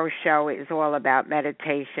tomorrow's show is all about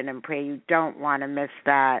meditation and prayer. You don't want to miss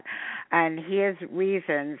that. And here's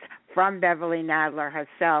reasons from Beverly Nadler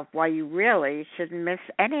herself why you really shouldn't miss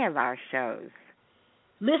any of our shows.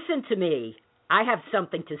 Listen to me. I have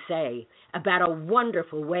something to say about a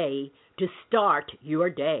wonderful way to start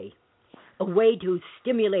your day, a way to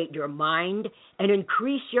stimulate your mind and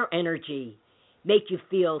increase your energy, make you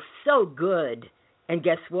feel so good. And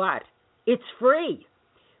guess what? It's free.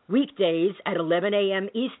 Weekdays at 11 a.m.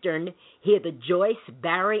 Eastern, hear the Joyce,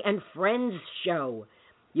 Barrie, and Friends show.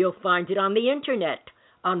 You'll find it on the Internet,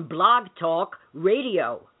 on Blog Talk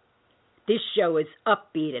Radio. This show is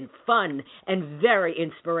upbeat and fun and very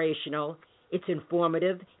inspirational. It's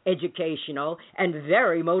informative, educational, and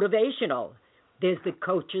very motivational. There's the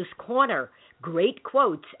Coach's Corner, great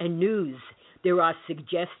quotes and news. There are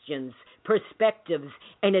suggestions, perspectives,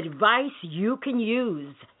 and advice you can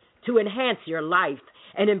use to enhance your life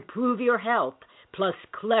and improve your health, plus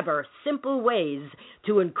clever, simple ways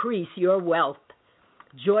to increase your wealth.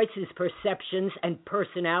 Joyce's perceptions and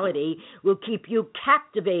personality will keep you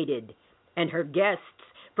captivated, and her guests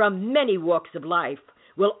from many walks of life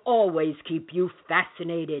will always keep you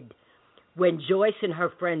fascinated. When Joyce and her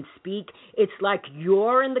friends speak, it's like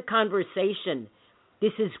you're in the conversation.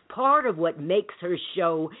 This is part of what makes her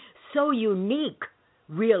show so unique,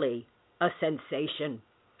 really a sensation.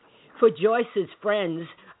 For Joyce's friends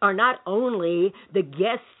are not only the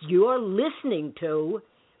guests you're listening to,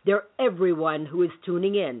 they're everyone who is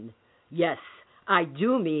tuning in. Yes, I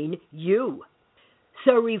do mean you.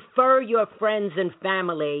 So refer your friends and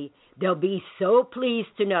family. They'll be so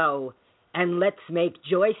pleased to know. And let's make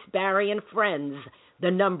Joyce, Barrie, and Friends the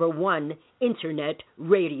 #1 Internet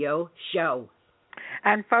radio show.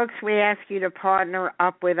 And, folks, we ask you to partner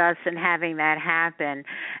up with us in having that happen.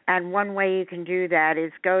 And one way you can do that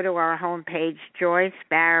is go to our homepage,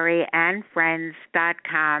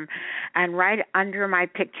 joycebarrieandfriends.com, and right under my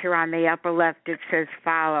picture on the upper left, it says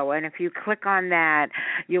follow. And if you click on that,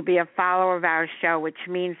 you'll be a follower of our show, which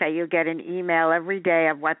means that you'll get an email every day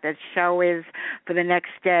of what the show is for the next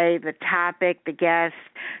day, the topic, the guest.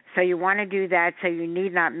 So you want to do that so you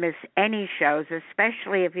need not miss any shows,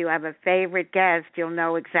 especially if you have a favorite guest. You'll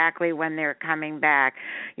know exactly when they're coming back.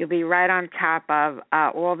 You'll be right on top of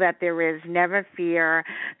all that there is. Never fear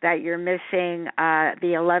that you're missing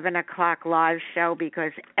the 11 o'clock live show,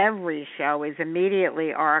 because every show is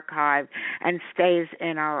immediately archived and stays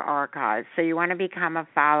in our archives. So you want to become a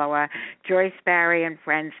follower,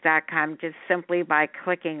 JoyceBarrieandFriends.com, just simply by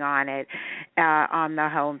clicking on it on the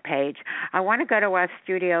home page. I want to go to our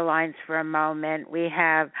studio phone lines for a moment. We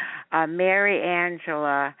have Mary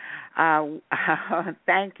Angela.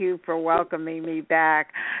 Thank you for welcoming me back.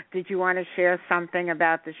 Did you want to share something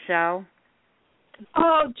about the show?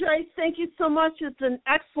 Oh, Joyce, thank you so much. It's an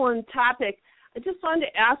excellent topic. I just wanted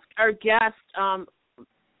to ask our guest,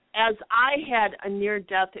 as I had a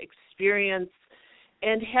near-death experience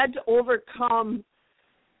and had to overcome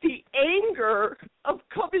the anger of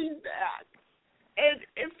coming back, and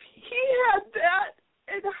if he had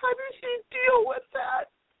that, and how did he deal with that?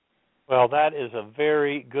 Well, that is a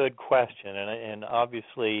very good question, and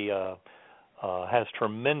obviously has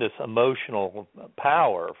tremendous emotional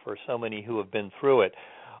power for so many who have been through it.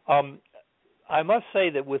 I must say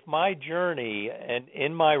that with my journey and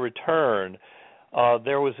in my return,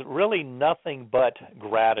 there was really nothing but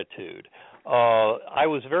gratitude. I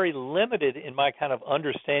was very limited in my kind of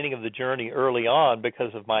understanding of the journey early on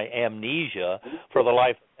because of my amnesia for the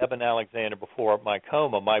life of Eben Alexander before my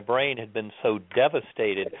coma. My brain had been so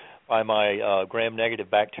devastated by my gram-negative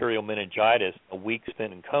bacterial meningitis, a week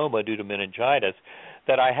spent in coma due to meningitis,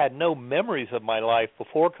 that I had no memories of my life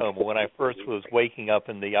before coma when I first was waking up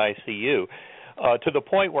in the ICU, to the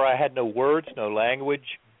point where I had no words, no language,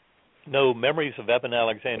 no memories of Eben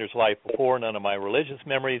Alexander's life before, none of my religious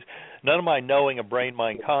memories, none of my knowing of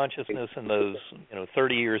brain-mind consciousness and those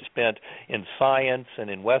 30 years spent in science and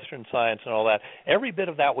in Western science and all that. Every bit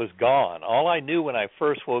of that was gone. All I knew when I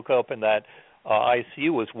first woke up in that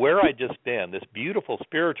ICU was where I'd just been, this beautiful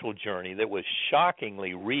spiritual journey that was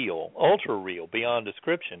shockingly real, ultra-real, beyond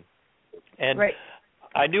description. And right.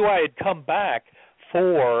 I knew I had come back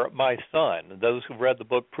for my son. Those who've read the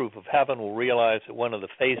book Proof of Heaven will realize that one of the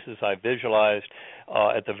faces I visualized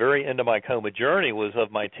at the very end of my coma journey was of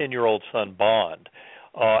my 10-year-old son, Bond.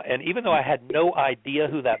 And even though I had no idea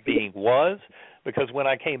who that being was, because when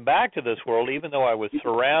I came back to this world, even though I was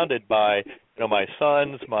surrounded by my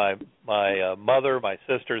sons, my mother, my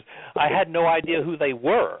sisters, I had no idea who they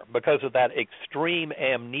were because of that extreme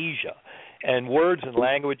amnesia. And words and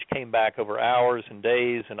language came back over hours and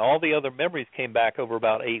days, and all the other memories came back over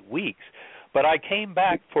about 8 weeks. But I came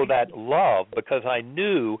back for that love because I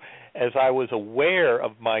knew, as I was aware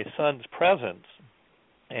of my son's presence,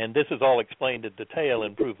 and this is all explained in detail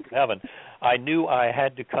in Proof of Heaven, I knew I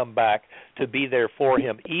had to come back to be there for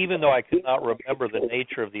him, even though I could not remember the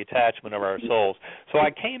nature of the attachment of our souls. So I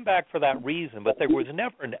came back for that reason, but there was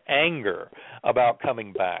never an anger about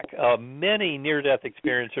coming back. Many near-death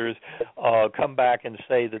experiencers come back and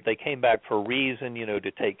say that they came back for a reason,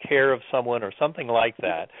 to take care of someone or something like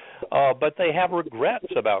that, but they have regrets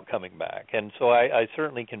about coming back. And so I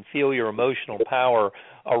certainly can feel your emotional power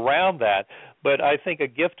around that. But I think a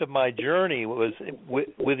gift of my journey was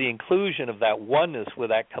with the inclusion of that oneness,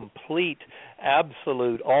 with that complete,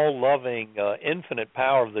 absolute, all-loving, infinite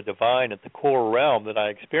power of the divine at the core realm that I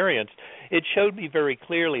experienced. It showed me very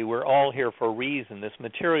clearly we're all here for a reason. This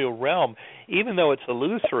material realm, even though it's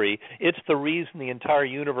illusory, it's the reason the entire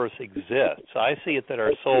universe exists. I see it that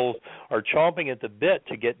our souls are chomping at the bit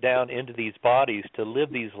to get down into these bodies, to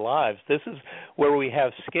live these lives. This is where we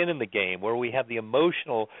have skin in the game, where we have the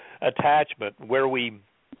emotional attachment, where we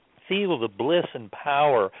feel the bliss and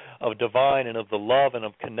power of divine and of the love and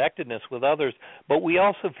of connectedness with others, but we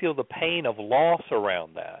also feel the pain of loss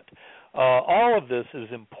around that. All of this is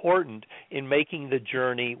important in making the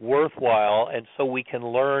journey worthwhile, and so we can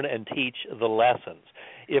learn and teach the lessons.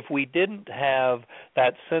 If we didn't have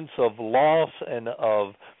that sense of loss and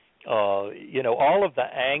of all of the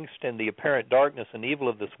angst and the apparent darkness and evil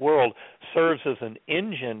of this world serves as an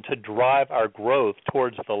engine to drive our growth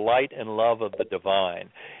towards the light and love of the divine.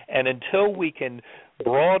 And until we can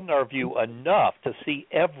broaden our view enough to see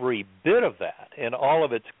every bit of that in all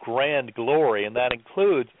of its grand glory, and that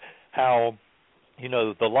includes how,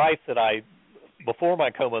 the life that I, before my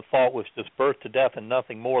coma, thought was just birth to death and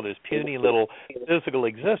nothing more, this puny little physical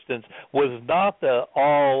existence, was not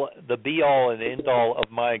the be-all and end-all of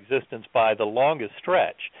my existence by the longest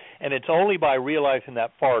stretch. And it's only by realizing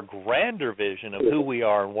that far grander vision of who we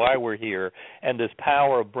are and why we're here, and this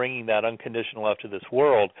power of bringing that unconditional love to this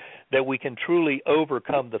world, that we can truly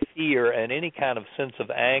overcome the fear and any kind of sense of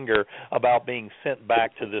anger about being sent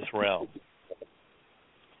back to this realm.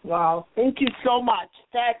 Wow, thank you so much.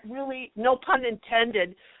 That really, no pun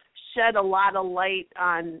intended, shed a lot of light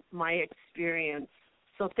on my experience.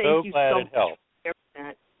 So thank you so much for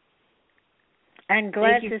that. And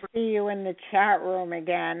glad to see you in the chat room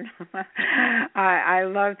again. I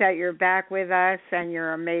love that you're back with us and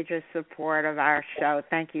you're a major support of our show.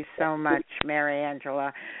 Thank you so much, Mary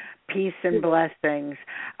Angela. Peace and blessings.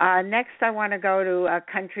 Next, I want to go to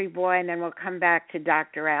Country Boy, and then we'll come back to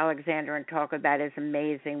Dr. Alexander and talk about his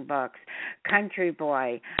amazing books. Country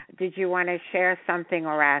Boy, did you want to share something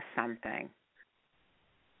or ask something?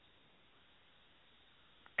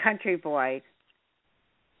 Country Boy.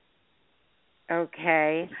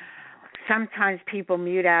 Okay. Sometimes people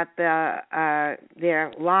mute out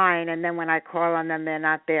their line, and then when I call on them, they're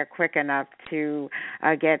not there quick enough to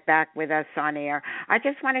get back with us on air. I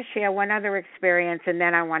just want to share one other experience, and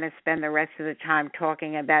then I want to spend the rest of the time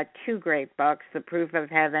talking about two great books, The Proof of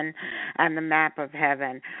Heaven and The Map of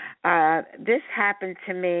Heaven. This happened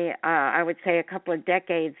to me, I would say, a couple of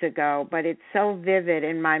decades ago, but it's so vivid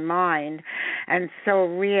in my mind and so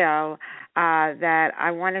real that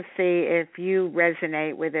I want to see if you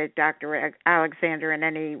resonate with it, Dr. Alexander, in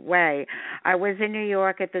any way. I was in New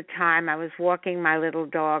York at the time. I was walking my little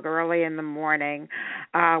dog early in the morning.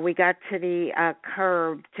 We got to the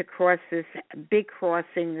curb to cross this big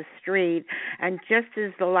crossing, the street, and just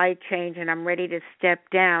as the light changed and I'm ready to step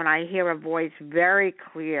down, I hear a voice very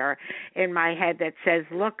clear in my head that says,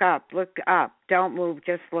 look up, don't move,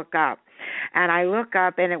 just look up. And I look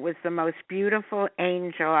up, and it was the most beautiful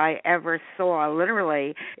angel I ever saw.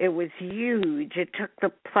 Literally, it was huge. It took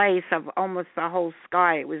the place of almost the whole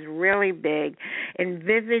sky. It was really big, in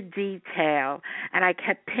vivid detail, and I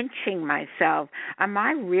kept pinching myself. Am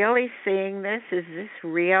I really seeing this? Is this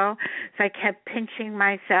real? So I kept pinching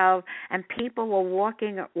myself, and people were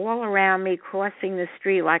walking all around me, crossing the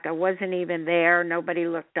street like I wasn't even there. Nobody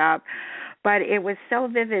looked up. But it was so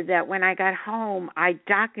vivid that when I got home, I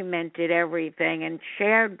documented everything and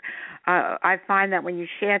shared. I find that when you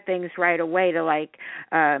share things right away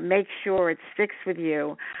to make sure it sticks with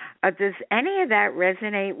you. Does any of that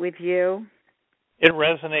resonate with you? It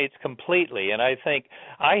resonates completely, and I think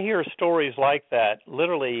I hear stories like that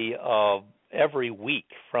literally every week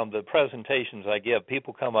from the presentations I give.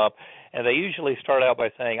 People come up, and they usually start out by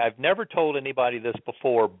saying, I've never told anybody this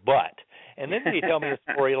before, but... And then they tell me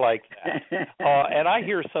a story like that. And I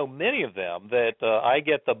hear so many of them that I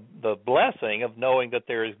get the blessing of knowing that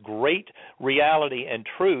there is great reality and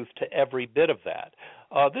truth to every bit of that.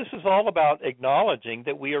 This is all about acknowledging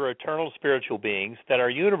that we are eternal spiritual beings, that our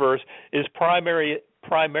universe is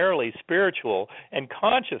primarily spiritual and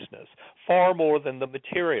consciousness, far more than the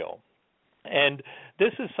material. And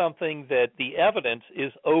this is something that the evidence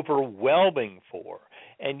is overwhelming for.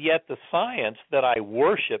 And yet the science that I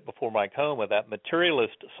worship before my coma, that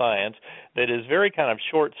materialist science that is very kind of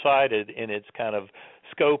short-sighted in its kind of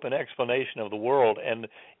scope and explanation of the world and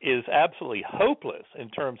is absolutely hopeless in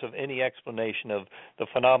terms of any explanation of the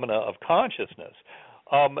phenomena of consciousness,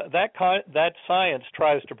 that science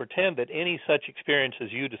tries to pretend that any such experience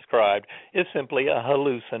as you described is simply a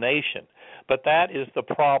hallucination. But that is the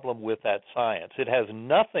problem with that science. It has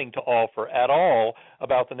nothing to offer at all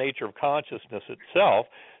about the nature of consciousness itself,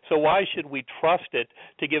 so why should we trust it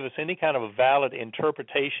to give us any kind of a valid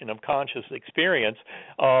interpretation of conscious experience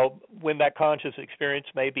when that conscious experience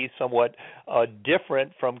may be somewhat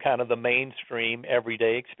different from kind of the mainstream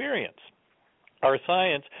everyday experience? Our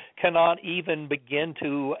science cannot even begin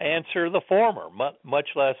to answer the former, much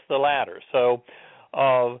less the latter. So,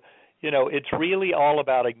 it's really all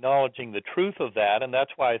about acknowledging the truth of that, and that's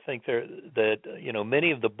why I think that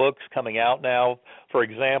many of the books coming out now, for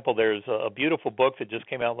example, there's a beautiful book that just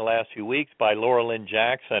came out in the last few weeks by Laura Lynn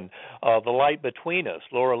Jackson, The Light Between Us.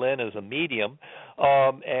 Laura Lynn is a medium,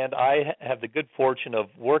 and I have the good fortune of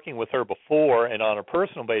working with her before and on a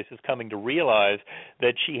personal basis coming to realize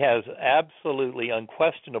that she has absolutely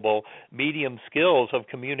unquestionable medium skills of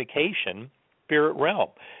communication, spirit realm.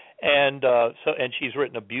 And she's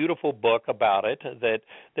written a beautiful book about it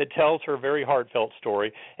that tells her very heartfelt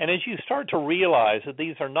story. And as you start to realize that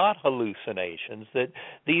these are not hallucinations, that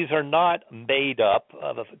these are not made up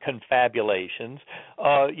confabulations,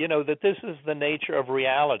 that this is the nature of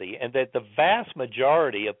reality, and that the vast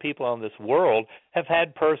majority of people on this world have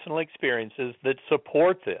had personal experiences that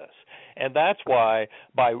support this. And that's why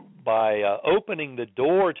by opening the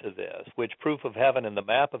door to this, which Proof of Heaven and the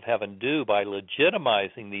Map of Heaven do by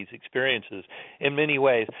legitimizing these experiences in many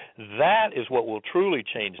ways, that is what will truly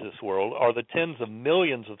change this world, are the tens of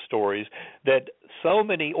millions of stories that so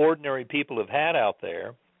many ordinary people have had out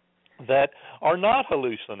there that are not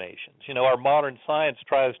hallucinations. Our modern science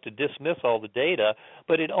tries to dismiss all the data,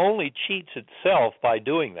 but it only cheats itself by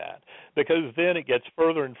doing that, because then it gets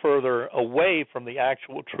further and further away from the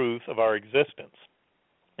actual truth of our existence.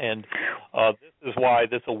 And this is why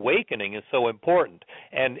this awakening is so important,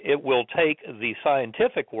 and it will take the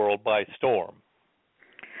scientific world by storm.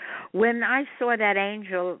 when I saw that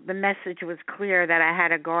angel, the message was clear that I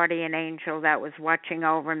had a guardian angel that was watching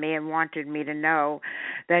over me and wanted me to know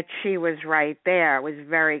that she was right there. It was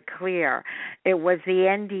very clear. It was the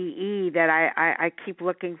NDE that I keep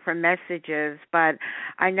looking for messages, but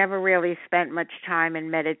I never really spent much time in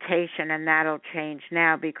meditation, and that'll change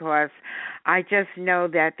now because I just know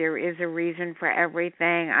that there is a reason for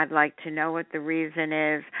everything. I'd like to know what the reason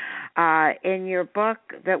is. In your book,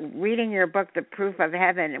 reading your book, The Proof of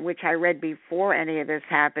Heaven, which I read before any of this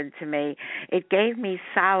happened to me, it gave me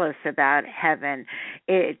solace about heaven.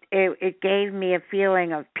 It gave me a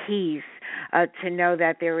feeling of peace to know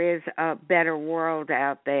that there is a better world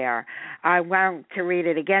out there. I want to read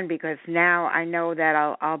it again because now I know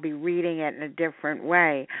that I'll be reading it in a different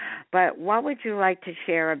way. But what would you like to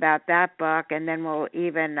share about that book? And then we'll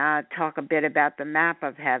even talk a bit about the map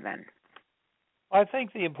of heaven. I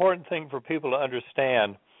think the important thing for people to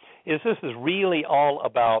understand is this is really all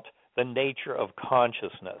about the nature of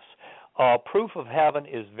consciousness. Proof of Heaven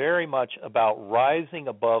is very much about rising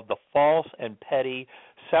above the false and petty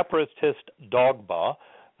separatist dogma,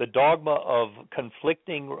 the dogma of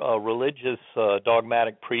conflicting religious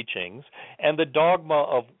dogmatic preachings, and the dogma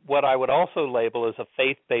of what I would also label as a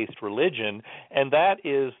faith-based religion, and that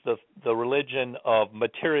is the religion of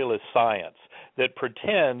materialist science that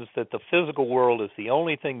pretends that the physical world is the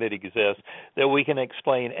only thing that exists, that we can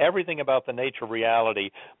explain everything about the nature of reality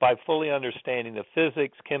by fully understanding the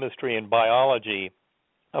physics, chemistry, and biology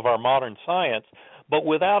of our modern science, but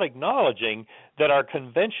without acknowledging that our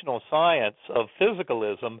conventional science of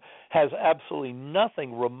physicalism has absolutely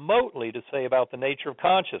nothing remotely to say about the nature of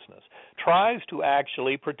consciousness, tries to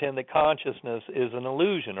actually pretend that consciousness is an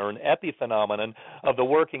illusion or an epiphenomenon of the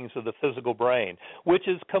workings of the physical brain, which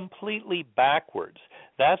is completely backwards.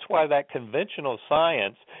 That's why that conventional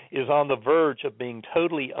science is on the verge of being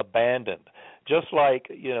totally abandoned, just like,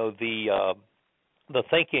 the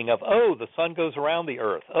thinking of, the sun goes around the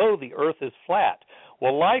earth, the earth is flat.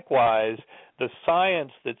 Well, likewise, the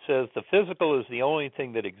science that says the physical is the only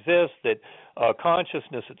thing that exists, that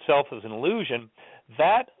consciousness itself is an illusion,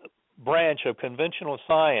 that branch of conventional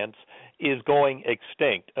science is going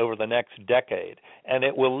extinct over the next decade, and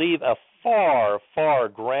it will leave a far, far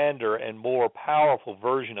grander and more powerful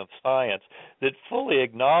version of science that fully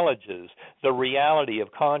acknowledges the reality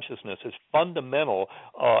of consciousness as fundamental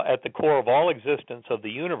at the core of all existence of the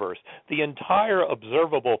universe. The entire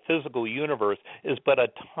observable physical universe is but a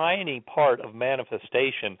tiny part of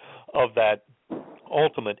manifestation of that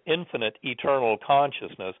ultimate, infinite, eternal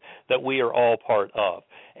consciousness that we are all part of.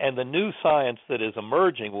 And the new science that is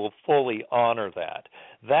emerging will fully honor that.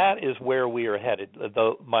 That is where we are headed.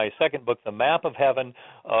 My second book, The Map of Heaven,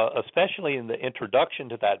 especially in the introduction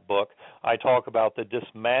to that book, I talk about the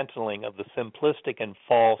dismantling of the simplistic and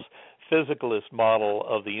false physicalist model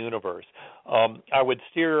of the universe. I would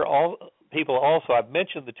steer all people also, I've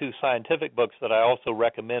mentioned the two scientific books that I also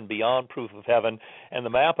recommend, Beyond Proof of Heaven and The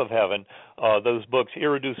Map of Heaven. Those books,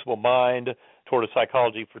 Irreducible Mind, Toward a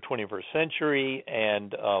Psychology for 21st Century,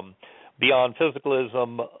 and Beyond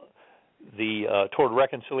Physicalism, Toward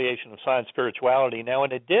Reconciliation of Science Spirituality. Now,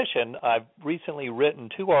 in addition, I've recently written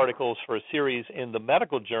 2 articles for a series in the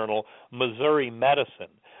medical journal Missouri Medicine.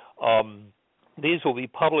 These will be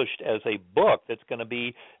published as a book that's going to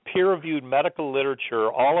be peer-reviewed medical literature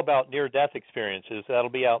all about near-death experiences. That'll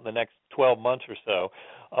be out in the next 12 months or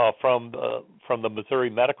so from the Missouri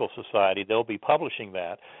Medical Society. They'll be publishing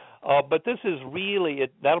that. But this is really,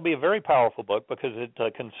 that'll be a very powerful book because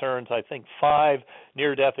it concerns, I think, 5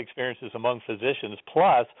 near-death experiences among physicians,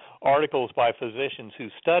 plus articles by physicians who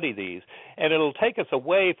study these. And it'll take us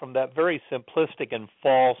away from that very simplistic and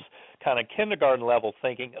false kind of kindergarten-level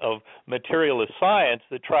thinking of materialist science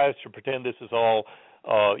that tries to pretend this is all,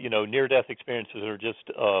 near-death experiences are just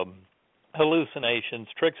hallucinations,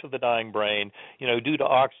 tricks of the dying brain, due to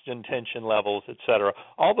oxygen tension levels, etc.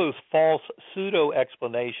 All those false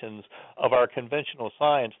pseudo-explanations of our conventional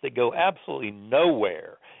science that go absolutely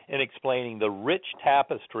nowhere in explaining the rich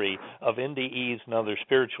tapestry of NDEs and other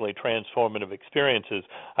spiritually transformative experiences.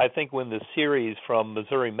 I think when the series from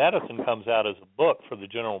Missouri Medicine comes out as a book for the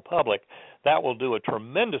general public, that will do a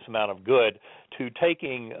tremendous amount of good to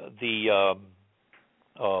taking the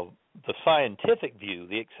scientific view,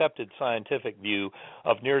 the accepted scientific view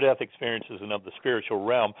of near-death experiences and of the spiritual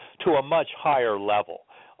realm to a much higher level.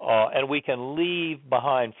 And we can leave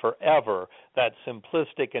behind forever that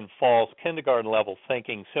simplistic and false kindergarten-level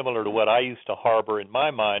thinking similar to what I used to harbor in my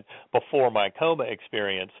mind before my coma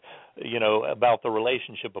experience, about the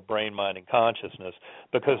relationship of brain, mind, and consciousness,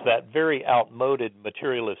 because that very outmoded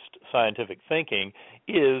materialist scientific thinking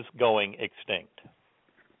is going extinct.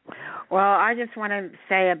 Well, I just want to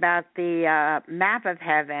say about the Map of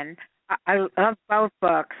Heaven. I love both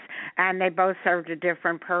books, and they both served a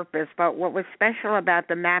different purpose. But what was special about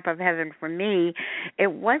the Map of Heaven for me,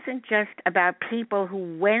 it wasn't just about people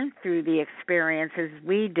who went through the experiences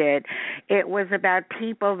we did. It was about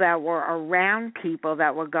people that were around people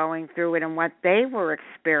that were going through it and what they were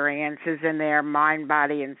experiences in their mind,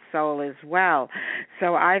 body, and soul as well.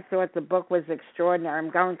 So I thought the book was extraordinary.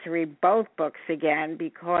 I'm going to read both books again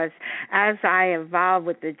because as I evolve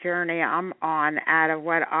with the journey I'm on out of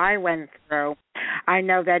what I went through, I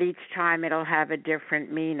know that each time it'll have a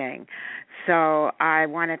different meaning. So I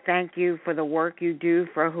want to thank you for the work you do,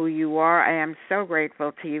 for who you are. I am so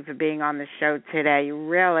grateful to you for being on the show today. You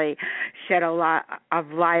really shed a lot of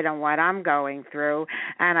light on what I'm going through,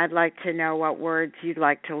 and I'd like to know what words you'd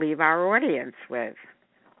like to leave our audience with.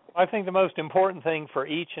 I think the most important thing for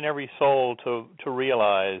each and every soul to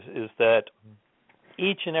realize is that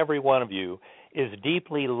each and every one of you is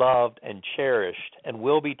deeply loved and cherished and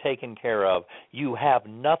will be taken care of. You have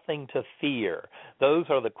nothing to fear. Those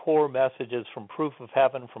are the core messages from Proof of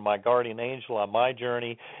Heaven, from my guardian angel on my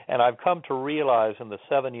journey, and I've come to realize in the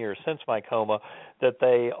 7 years since my coma that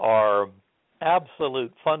they are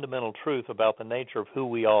absolute fundamental truth about the nature of who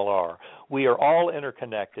we all are. We are all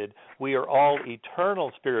interconnected. We are all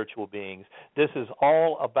eternal spiritual beings. This is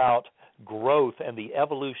all about growth and the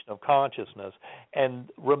evolution of consciousness.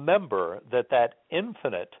 And remember that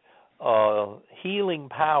infinite healing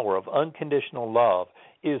power of unconditional love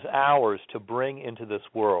is ours to bring into this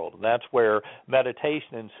world. And that's where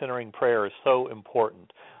meditation and centering prayer is so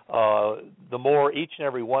important. The more each and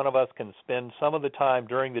every one of us can spend some of the time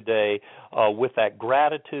during the day with that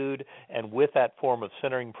gratitude and with that form of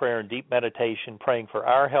centering prayer and deep meditation, praying for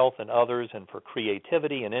our health and others and for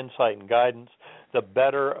creativity and insight and guidance, the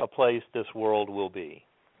better a place this world will be.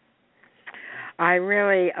 I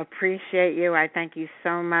really appreciate you. I thank you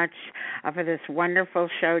so much for this wonderful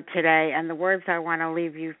show today. And the words I want to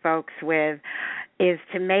leave you folks with is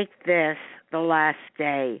to make this the last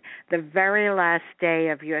day, the very last day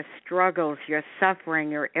of your struggles, your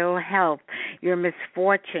suffering, your ill health, your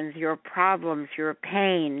misfortunes, your problems, your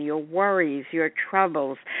pain, your worries, your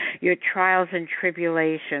troubles, your trials and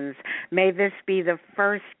tribulations. May this be the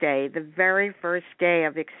first day, the very first day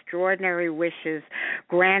of extraordinary wishes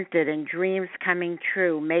granted and dreams coming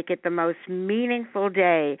true. Make it the most meaningful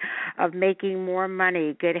day of making more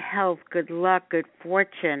money, good health, good luck, good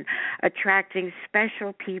fortune, attracting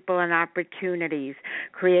special people and opportunities,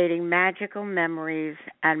 creating magical memories,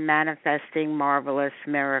 and manifesting marvelous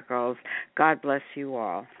miracles. God bless you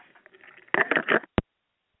all.